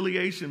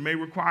 reconciliation may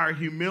require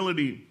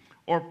humility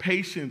or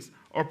patience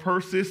or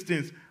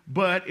persistence,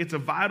 but it's a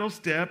vital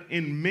step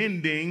in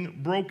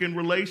mending broken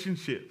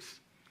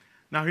relationships.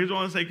 Now, here's what I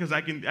want to say, because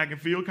I can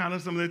feel kind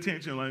of some of the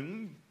tension, like,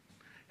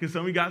 because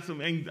some of you got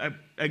some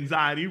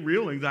anxiety,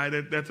 real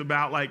anxiety, that's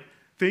about like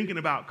thinking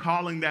about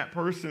calling that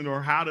person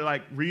or how to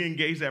like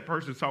re-engage that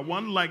person. So I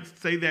want to like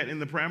say that in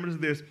the parameters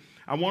of this,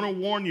 I want to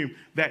warn you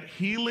that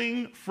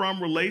healing from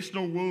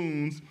relational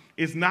wounds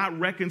is not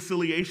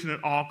reconciliation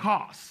at all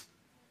costs.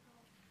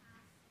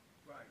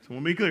 So I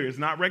want to be clear, it's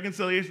not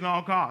reconciliation at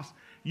all costs.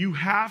 You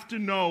have to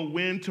know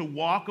when to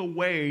walk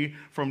away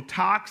from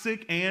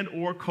toxic and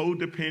or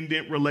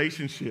codependent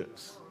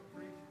relationships.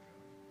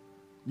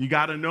 You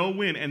got to know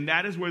when, and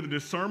that is where the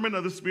discernment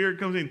of the Spirit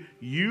comes in.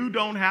 You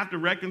don't have to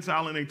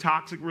reconcile in a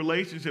toxic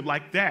relationship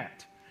like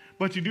that,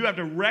 but you do have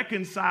to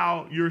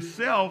reconcile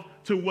yourself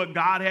to what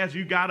God has.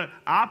 You got to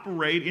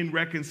operate in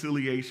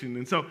reconciliation,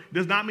 and so it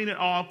does not mean at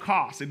all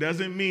costs. It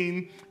doesn't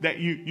mean that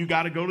you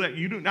got to go to that.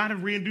 You do not have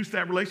to reintroduce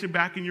that relationship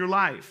back in your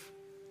life,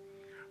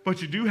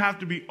 but you do have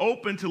to be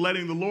open to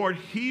letting the Lord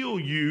heal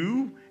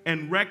you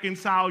and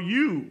reconcile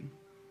you.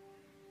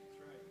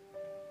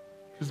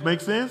 Does this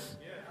make sense?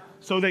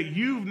 So that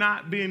you've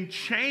not been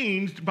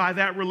changed by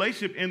that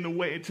relationship in the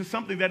way to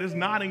something that is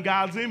not in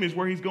God's image,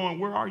 where he's going,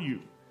 where are you?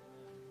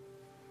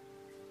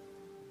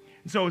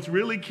 And so it's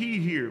really key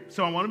here.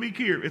 So I want to be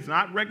clear. It's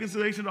not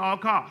reconciliation at all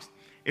costs.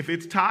 If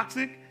it's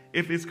toxic,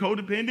 if it's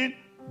codependent,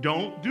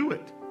 don't do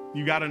it.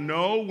 You got to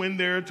know when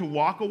they're to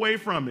walk away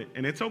from it.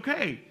 And it's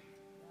okay.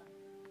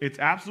 It's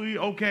absolutely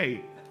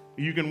okay.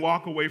 You can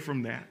walk away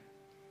from that.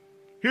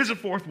 Here's a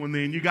fourth one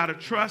then. You got to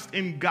trust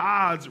in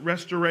God's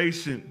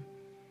restoration.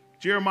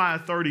 Jeremiah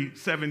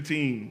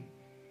 30:17.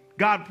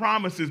 God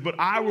promises, but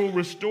I will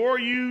restore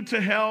you to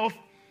health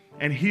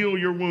and heal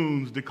your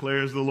wounds,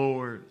 declares the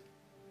Lord.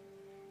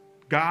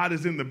 God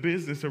is in the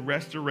business of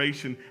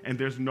restoration, and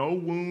there's no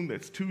wound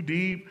that's too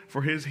deep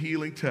for his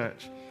healing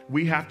touch.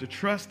 We have to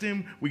trust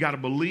him. We got to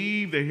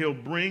believe that he'll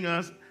bring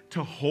us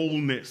to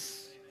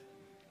wholeness.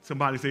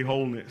 Somebody say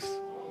wholeness.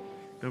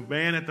 The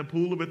man at the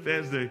pool of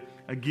Bethesda,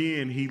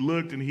 again, he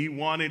looked and he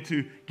wanted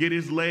to get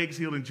his legs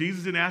healed. And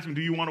Jesus didn't ask him,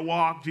 do you want to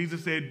walk?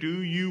 Jesus said,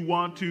 do you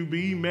want to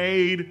be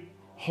made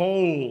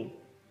whole?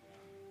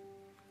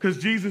 Because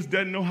Jesus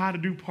doesn't know how to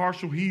do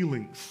partial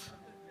healings.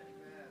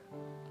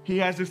 He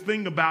has this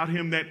thing about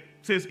him that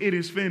says it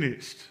is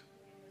finished.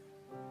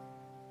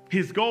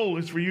 His goal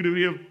is for you to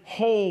be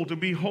whole, to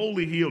be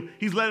wholly healed.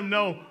 He's letting him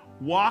know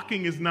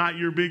walking is not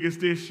your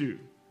biggest issue.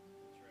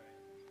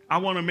 I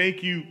want to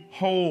make you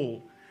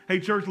whole. Hey,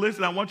 church,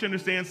 listen, I want you to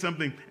understand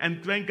something.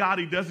 And thank God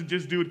he doesn't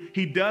just do it.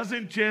 He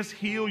doesn't just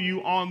heal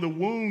you on the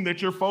wound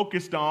that you're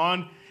focused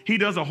on. He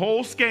does a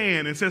whole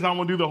scan and says, I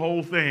want to do the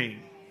whole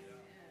thing.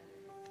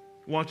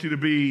 I want you to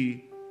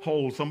be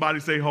whole. Somebody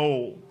say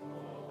whole.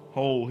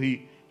 Whole.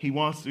 He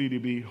wants you to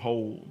be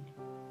whole.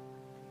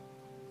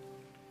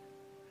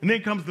 And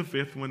then comes the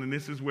fifth one, and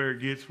this is where it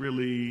gets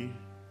really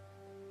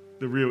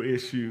the real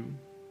issue.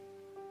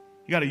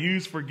 You got to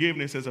use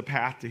forgiveness as a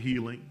path to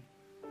healing.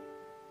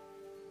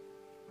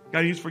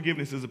 Got to use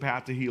forgiveness as a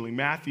path to healing.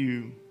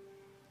 Matthew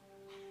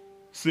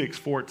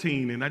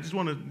 6:14. And I just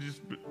want to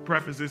just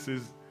preface this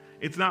as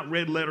it's not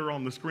red letter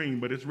on the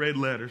screen, but it's red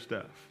letter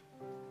stuff.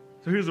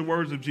 So here's the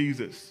words of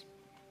Jesus.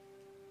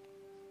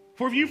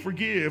 For if you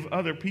forgive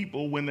other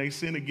people when they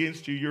sin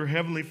against you, your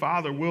heavenly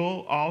Father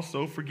will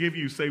also forgive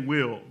you. Say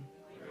will.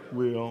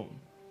 Will.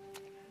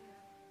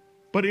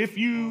 But if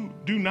you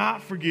do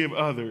not forgive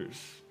others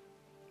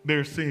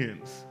their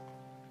sins,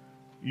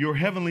 your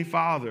heavenly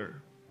Father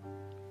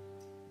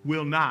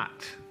will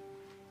not,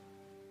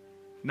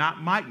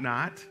 might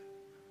not,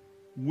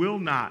 will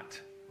not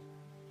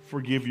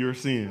forgive your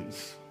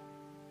sins.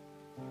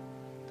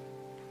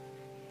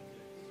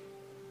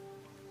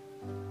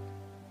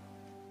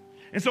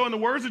 And so in the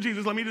words of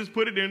Jesus, let me just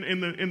put it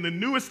in the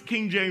newest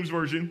King James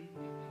Version.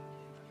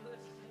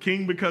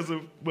 King because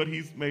of what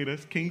he's made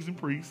us, kings and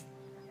priests,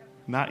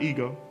 not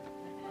ego.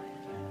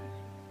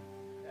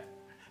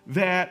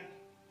 That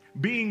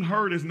being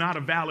hurt is not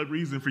a valid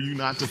reason for you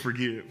not to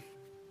forgive.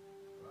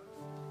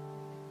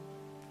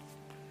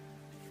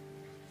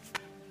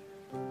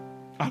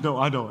 I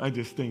know. That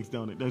just stinks,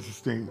 don't it? That just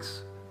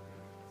stinks.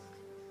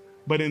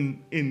 But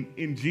in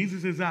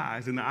Jesus'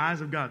 eyes, in the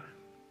eyes of God,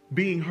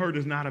 being hurt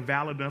is not a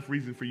valid enough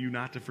reason for you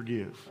not to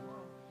forgive.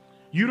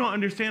 You don't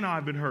understand how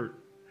I've been hurt.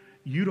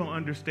 You don't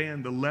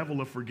understand the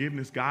level of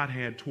forgiveness God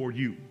had toward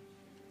you.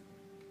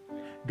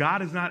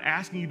 God is not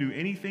asking you to do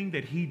anything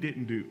that he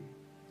didn't do.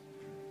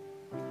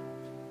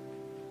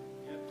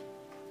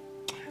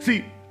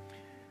 See,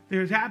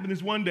 there's happened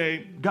this one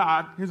day,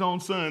 God, his own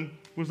son,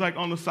 was like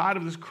on the side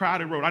of this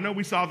crowded road. I know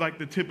we saw like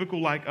the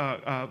typical like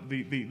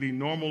the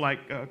normal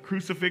like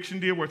crucifixion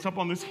deal where it's up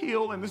on this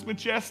hill and this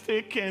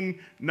majestic, and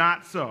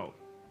not so.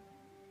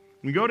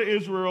 When we go to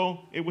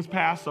Israel, it was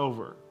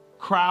Passover.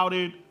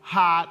 Crowded,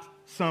 hot,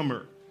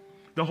 summer.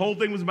 The whole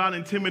thing was about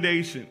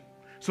intimidation.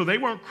 So they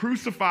weren't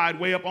crucified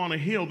way up on a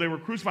hill. They were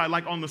crucified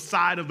like on the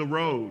side of the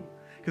road.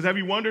 Because have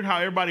you wondered how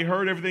everybody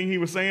heard everything he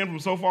was saying from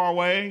so far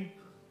away?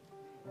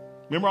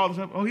 Remember all this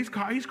stuff? Oh, he's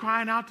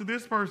crying out to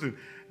this person.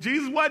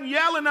 Jesus wasn't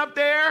yelling up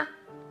there.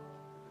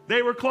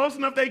 They were close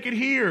enough they could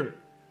hear.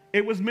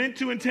 It was meant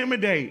to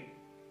intimidate.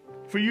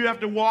 For you to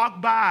have to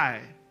walk by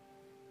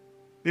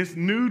this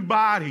nude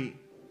body,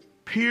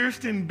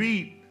 pierced and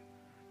beat.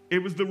 It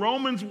was the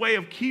Romans' way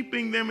of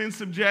keeping them in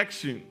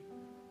subjection.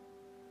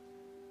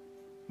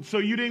 So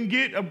you didn't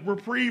get a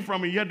reprieve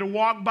from it. You had to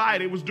walk by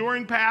it. It was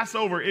during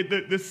Passover.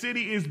 The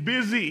city is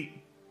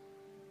busy.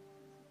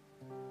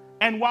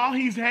 And while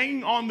he's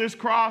hanging on this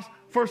cross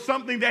for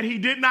something that he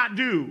did not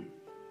do,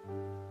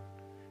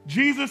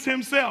 Jesus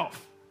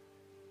himself,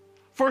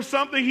 for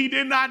something he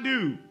did not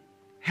do,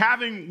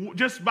 having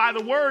just by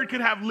the word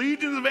could have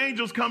legions of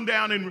angels come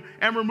down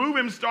and remove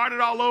him, start it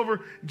all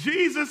over.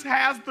 Jesus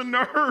has the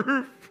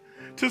nerve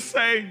to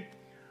say,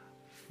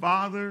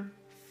 Father,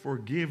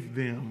 forgive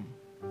them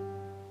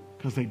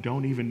because they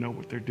don't even know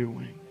what they're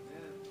doing.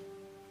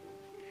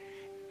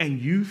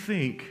 And you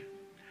think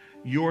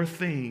your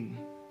thing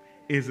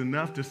is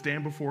enough to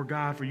stand before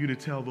God for you to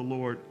tell the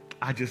Lord,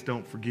 I just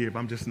don't forgive.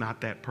 I'm just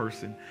not that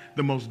person.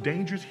 The most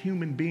dangerous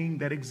human being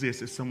that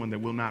exists is someone that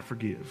will not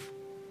forgive.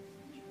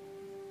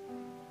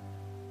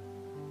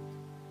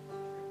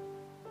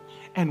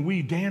 And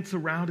we dance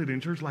around it in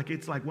church like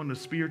it's like one of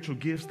the spiritual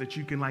gifts that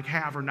you can like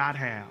have or not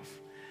have.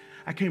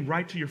 I came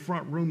right to your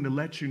front room to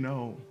let you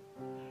know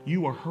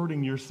you are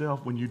hurting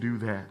yourself when you do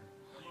that.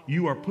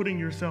 You are putting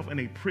yourself in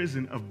a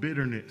prison of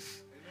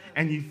bitterness.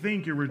 And you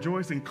think you're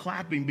rejoicing,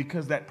 clapping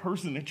because that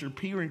person that you're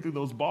peering through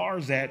those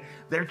bars at,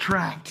 they're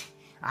trapped.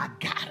 I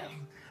got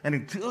him. And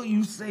until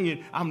you say it,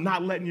 I'm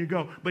not letting you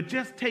go. But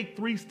just take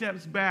 3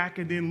 steps back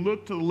and then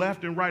look to the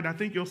left and right. I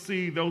think you'll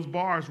see those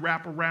bars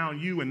wrap around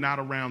you and not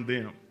around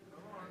them.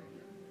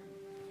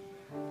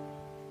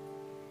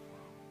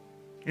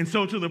 And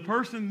so to the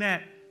person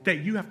that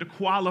you have to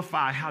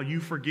qualify how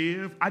you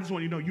forgive, I just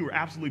want you to know you are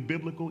absolutely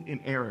biblical in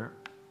error.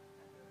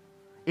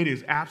 It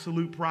is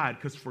absolute pride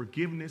because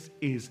forgiveness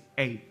is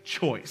a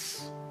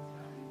choice.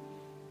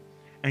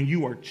 And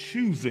you are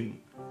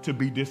choosing to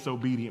be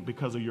disobedient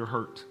because of your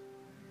hurt.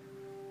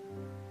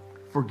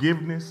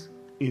 Forgiveness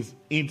is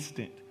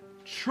instant.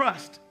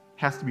 Trust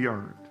has to be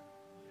earned,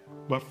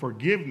 but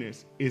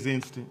forgiveness is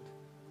instant.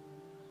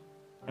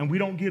 And we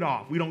don't get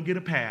off. We don't get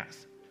a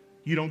pass.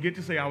 You don't get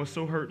to say, I was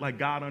so hurt, like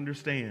God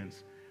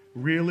understands.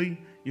 Really?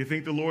 You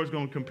think the Lord's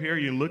going to compare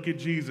you and look at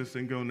Jesus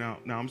and go, now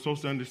I'm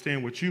supposed to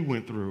understand what you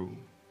went through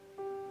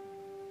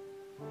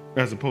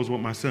as opposed to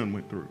what my son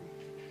went through.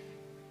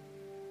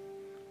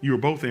 You were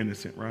both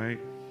innocent, right?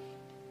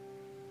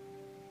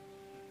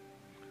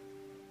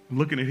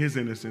 Looking at his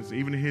innocence,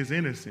 even in his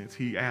innocence,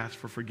 he asked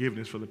for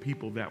forgiveness for the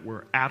people that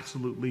were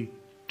absolutely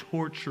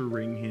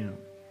torturing him.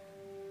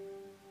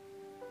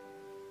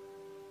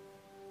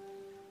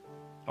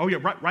 Oh yeah,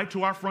 right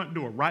to our front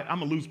door, right? I'm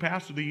going to lose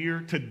Pastor of the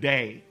Year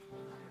today.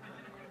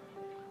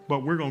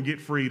 But we're going to get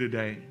free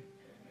today.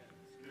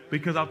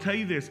 Because I'll tell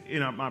you this,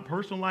 in my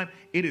personal life,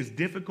 it is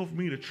difficult for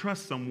me to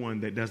trust someone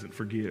that doesn't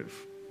forgive.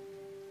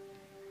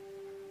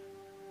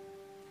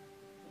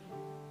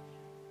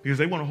 Because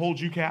they want to hold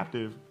you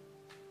captive.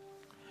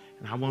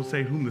 And I want to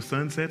say, whom the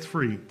Son sets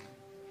free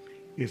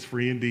is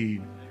free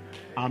indeed.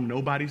 I'm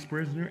nobody's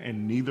prisoner,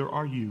 and neither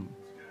are you.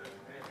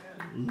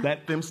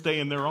 Let them stay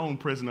in their own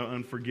prison of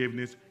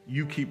unforgiveness.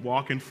 You keep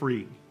walking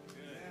free.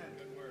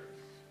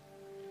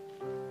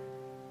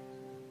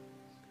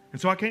 And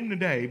so I came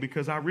today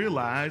because I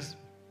realized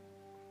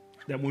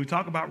that when we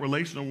talk about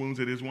relational wounds,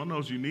 it is one of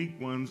those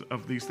unique ones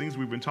of these things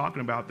we've been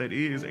talking about that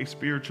is a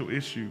spiritual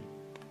issue.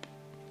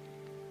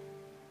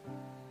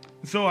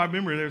 And so I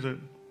remember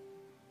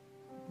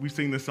we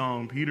sing the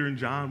song, Peter and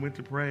John went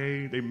to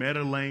pray. They met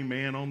a lame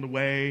man on the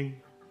way.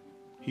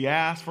 He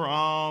asked for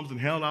alms and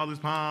held out his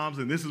palms.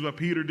 And this is what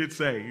Peter did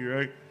say,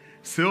 right?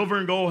 Silver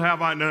and gold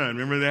have I none.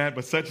 Remember that?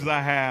 But such as I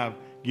have,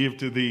 give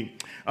to thee.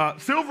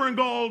 Silver and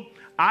gold,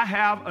 I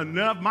have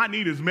enough. My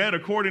need is met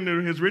according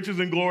to his riches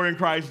and glory in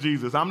Christ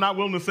Jesus. I'm not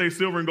willing to say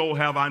silver and gold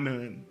have I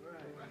none.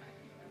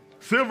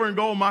 Silver and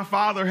gold my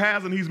Father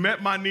has, and he's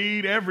met my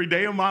need every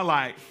day of my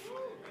life.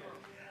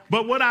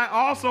 But what I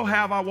also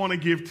have, I want to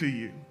give to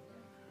you.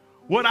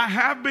 What I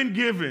have been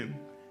given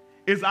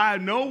is I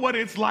know what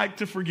it's like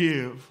to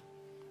forgive,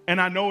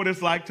 and I know what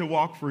it's like to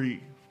walk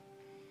free.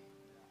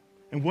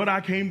 And what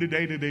I came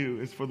today to do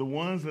is for the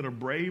ones that are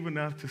brave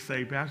enough to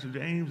say, Pastor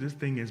James, this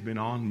thing has been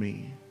on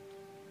me.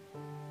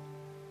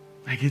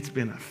 Like it's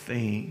been a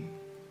thing.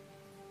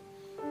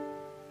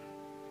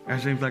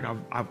 Pastor James, like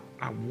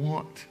I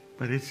want,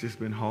 but it's just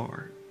been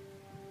hard.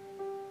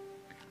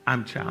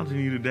 I'm challenging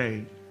you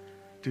today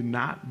to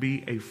not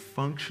be a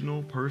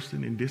functional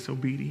person in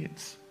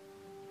disobedience.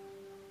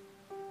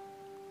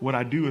 What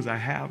I do is I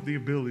have the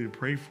ability to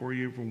pray for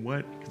you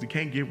because you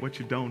can't give what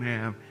you don't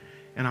have.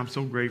 And I'm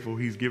so grateful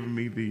he's given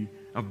me the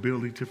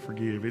ability to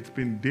forgive. It's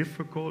been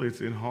difficult, it's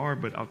been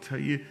hard, but I'll tell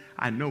you,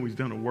 I know he's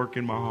done a work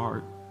in my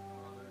heart.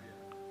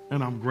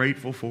 And I'm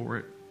grateful for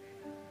it.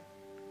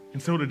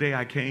 And so today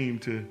I came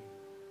to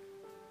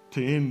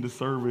end the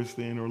service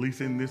then, or at least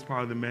in this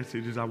part of the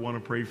message, is I want to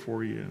pray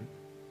for you.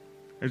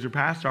 As your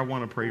pastor, I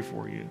want to pray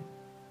for you.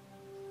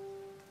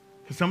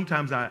 Because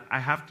sometimes I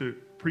have to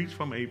preach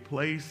from a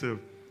place of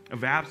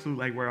absolute,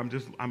 like where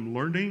I'm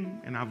learning,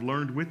 and I've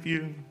learned with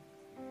you.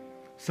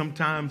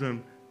 Sometimes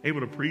I'm able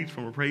to preach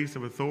from a place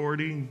of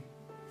authority.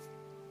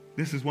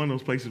 This is one of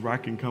those places where I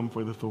can come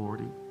with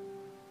authority.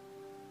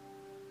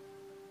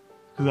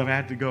 Because I've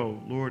had to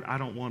go, Lord, I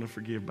don't want to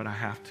forgive, but I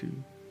have to.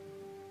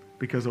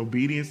 Because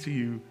obedience to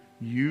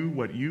you,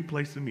 what you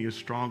place in me is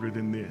stronger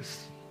than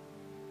this.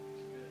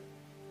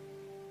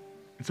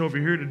 And so if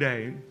you're here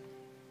today,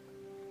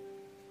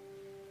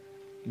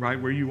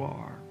 right where you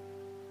are,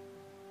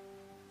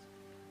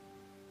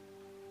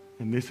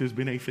 and this has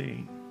been a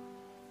thing,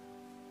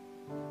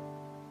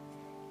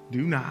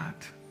 do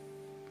not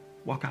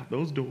walk out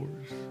those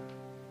doors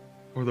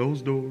or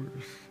those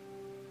doors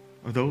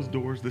or those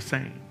doors the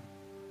same.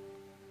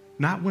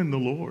 Not when the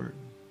Lord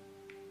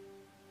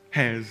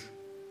has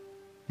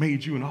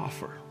made you an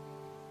offer.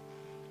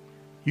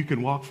 You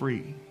can walk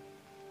free,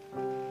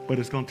 but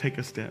it's going to take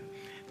a step.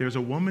 There's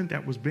a woman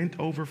that was bent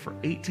over for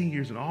 18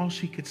 years, and all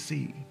she could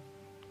see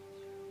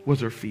was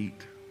her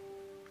feet.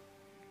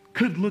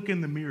 Couldn't look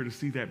in the mirror to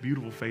see that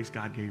beautiful face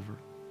God gave her.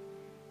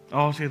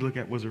 All she had to look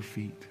at was her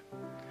feet.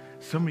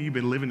 Some of you have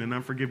been living in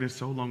unforgiveness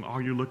so long,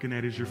 all you're looking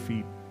at is your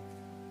feet.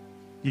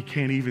 You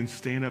can't even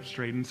stand up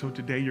straight, and so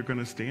today you're going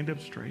to stand up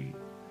straight.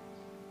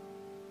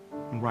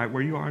 And right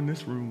where you are in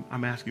this room,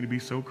 I'm asking you to be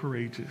so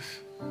courageous.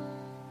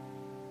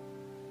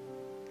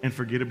 And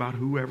forget about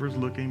whoever's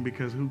looking,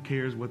 because who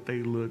cares what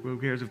they look? Who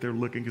cares if they're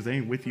looking, because they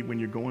ain't with you when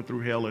you're going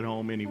through hell at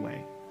home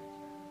anyway.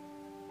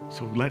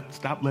 So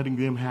stop letting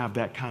them have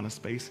that kind of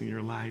space in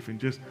your life, and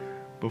just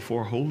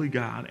before holy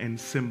God, and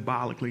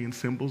symbolically, and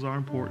symbols are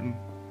important,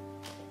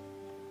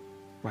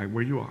 right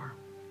where you are,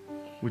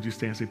 would you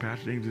stand and say,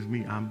 Pastor James, it's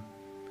me. I'm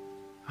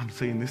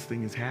saying this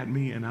thing has had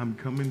me, and I'm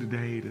coming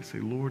today to say,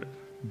 Lord,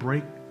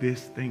 break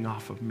this thing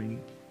off of me.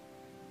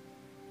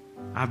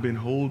 I've been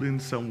holding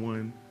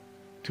someone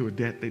to a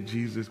debt that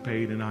Jesus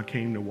paid, and I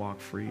came to walk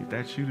free. If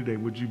that's you today,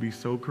 would you be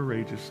so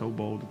courageous, so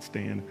bold, and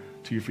stand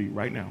to your feet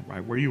right now,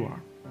 right where you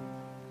are?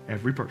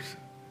 Every person.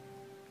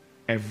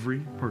 Every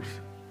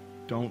person.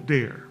 Don't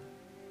dare.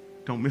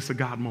 Don't miss a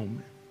God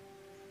moment.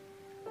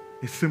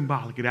 It's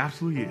symbolic. It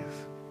absolutely is.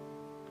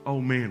 Oh,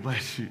 man,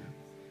 bless you.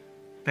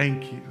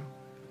 Thank you.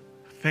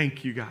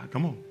 Thank you, God.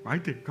 Come on,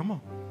 right there. Come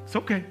on. It's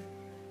okay.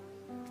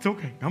 It's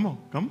okay. Come on.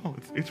 Come on.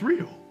 It's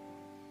real.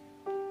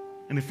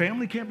 And if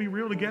family can't be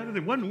real together,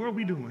 then what in the world are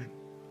we doing?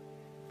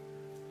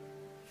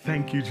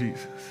 Thank you,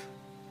 Jesus.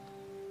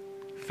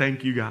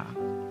 Thank you, God.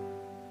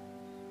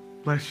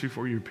 Bless you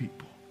for your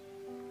people.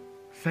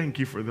 Thank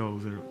you for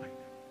those that are like that.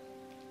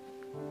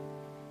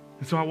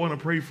 And so I want to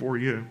pray for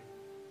you.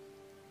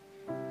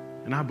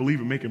 And I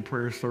believe in making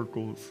prayer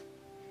circles.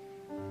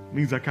 It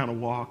means I kind of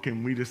walk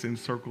and we just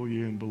encircle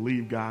you and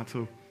believe God.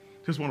 So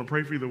just want to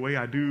pray for you the way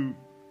I do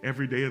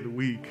every day of the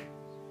week.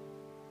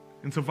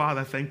 And so,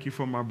 Father, I thank you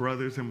for my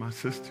brothers and my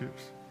sisters,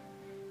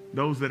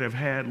 those that have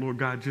had, Lord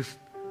God, just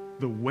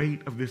the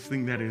weight of this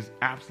thing that is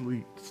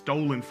absolutely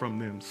stolen from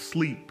them,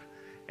 sleep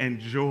and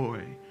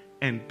joy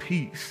and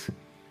peace.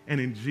 And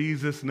in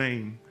Jesus'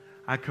 name,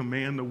 I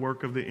command the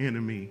work of the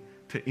enemy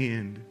to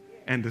end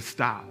and to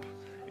stop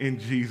in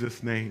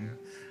Jesus' name.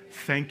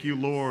 Thank you,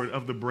 Lord,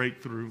 of the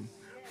breakthrough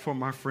for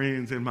my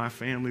friends and my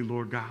family,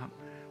 Lord God.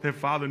 That,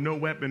 Father, no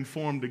weapon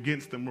formed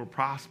against them will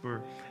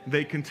prosper.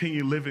 They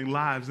continue living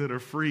lives that are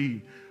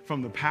free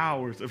from the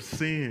powers of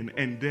sin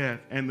and death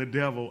and the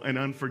devil and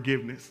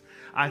unforgiveness.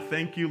 I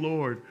thank you,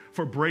 Lord,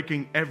 for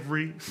breaking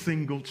every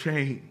single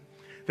chain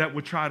that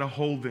would try to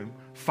hold them.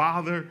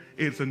 Father,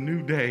 it's a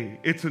new day.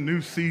 It's a new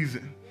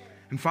season.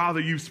 And Father,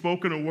 you've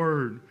spoken a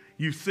word.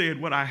 You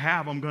said, what I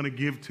have, I'm going to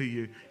give to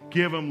you.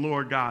 Give them,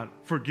 Lord God,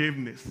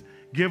 forgiveness.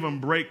 Give them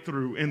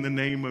breakthrough in the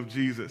name of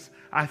Jesus.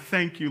 I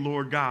thank you,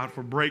 Lord God,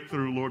 for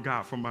breakthrough, Lord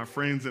God, for my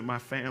friends and my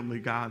family,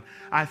 God.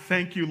 I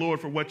thank you,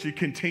 Lord, for what you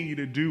continue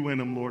to do in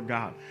them, Lord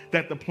God,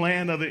 that the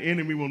plan of the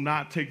enemy will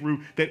not take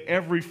root, that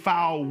every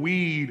foul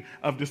weed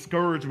of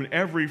discouragement,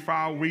 every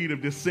foul weed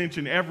of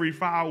dissension, every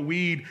foul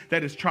weed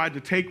that has tried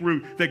to take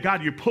root, that,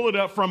 God, you pull it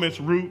up from its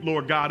root,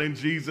 Lord God, in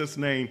Jesus'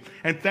 name.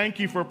 And thank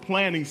you for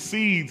planting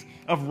seeds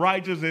of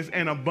righteousness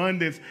and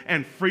abundance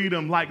and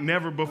freedom like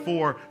never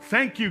before.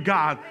 Thank you,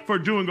 God, for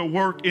doing a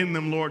work in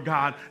them, Lord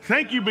God.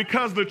 Thank you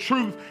because the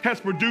truth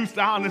has produced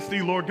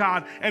honesty, Lord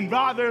God. And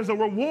God, there's a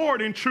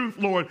reward in truth,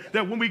 Lord,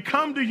 that when we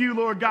come to you,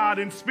 Lord God,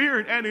 in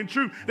spirit and in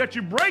truth, that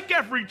you break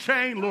every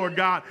chain, Lord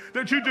God,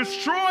 that you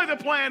destroy the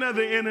plan of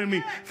the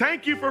enemy.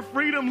 Thank you for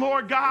freedom,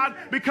 Lord God,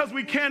 because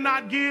we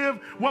cannot give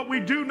what we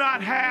do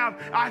not have.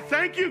 I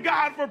thank you,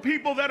 God, for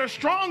people that are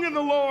strong in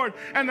the Lord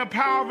and the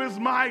power of his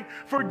might,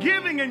 for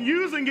giving and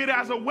using it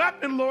as a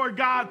weapon, Lord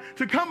God,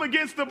 to come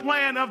against the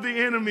plan of the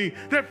enemy.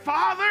 That,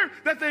 Father,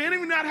 that the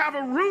enemy not have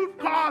a root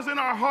cause in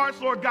our hearts,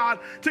 Lord God,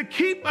 to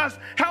keep us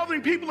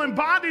holding people in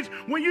bondage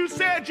when you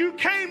said you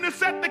came to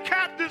set the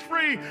captives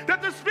free,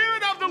 that the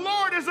Spirit of the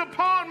Lord is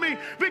upon me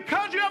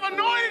because you have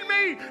anointed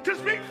me to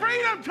speak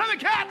freedom to the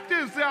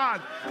captives,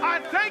 God.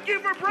 I thank you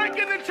for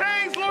breaking the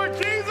chains, Lord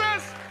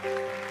Jesus,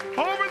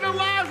 over the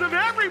lives of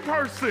every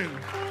person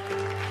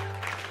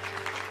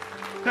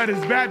that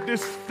has had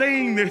this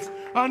thing, this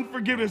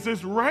unforgiveness,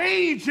 this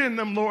rage in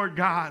them, Lord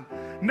God.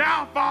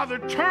 Now, Father,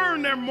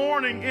 turn their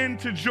mourning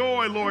into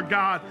joy, Lord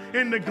God,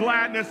 into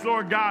gladness,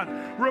 Lord God.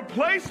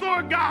 Replace,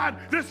 Lord God,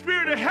 the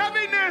spirit of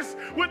heaviness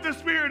with the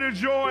spirit of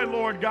joy,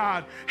 Lord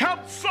God.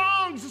 Help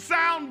songs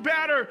sound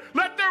better.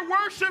 Let their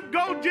worship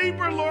go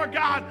deeper, Lord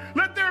God.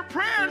 Let their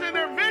prayers and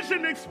their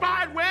vision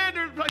expand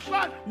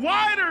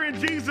wider in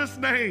Jesus'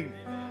 name.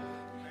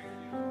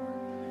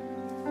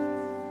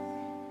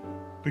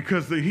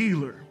 Because the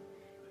healer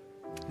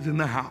is in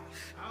the house.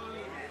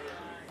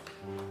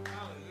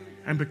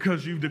 And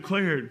because you've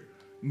declared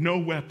no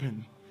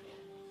weapon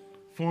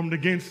formed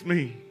against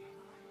me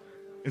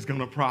is going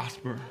to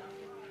prosper.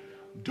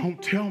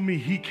 Don't tell me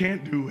he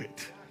can't do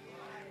it.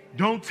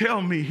 Don't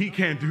tell me he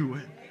can't do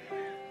it.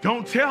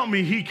 Don't tell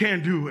me he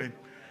can't do it.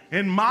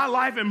 In my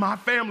life and my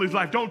family's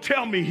life, don't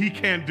tell me he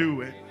can't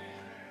do it.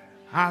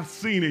 I've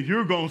seen it.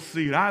 You're going to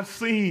see it. I've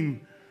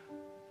seen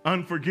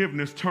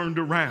unforgiveness turned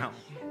around.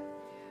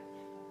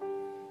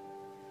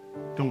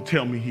 Don't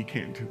tell me he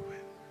can't do it.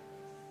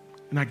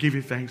 And I give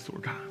you thanks,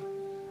 Lord God,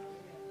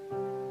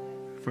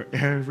 for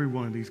every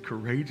one of these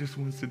courageous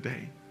ones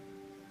today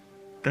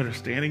that are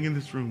standing in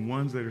this room,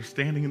 ones that are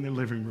standing in their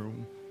living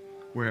room,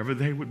 wherever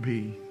they would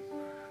be.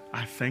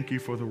 I thank you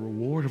for the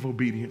reward of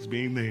obedience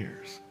being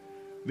theirs,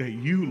 that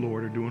you,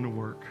 Lord, are doing the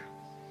work.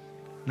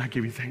 And I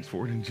give you thanks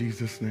for it in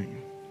Jesus'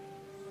 name.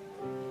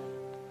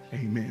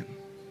 Amen.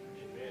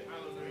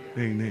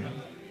 Amen.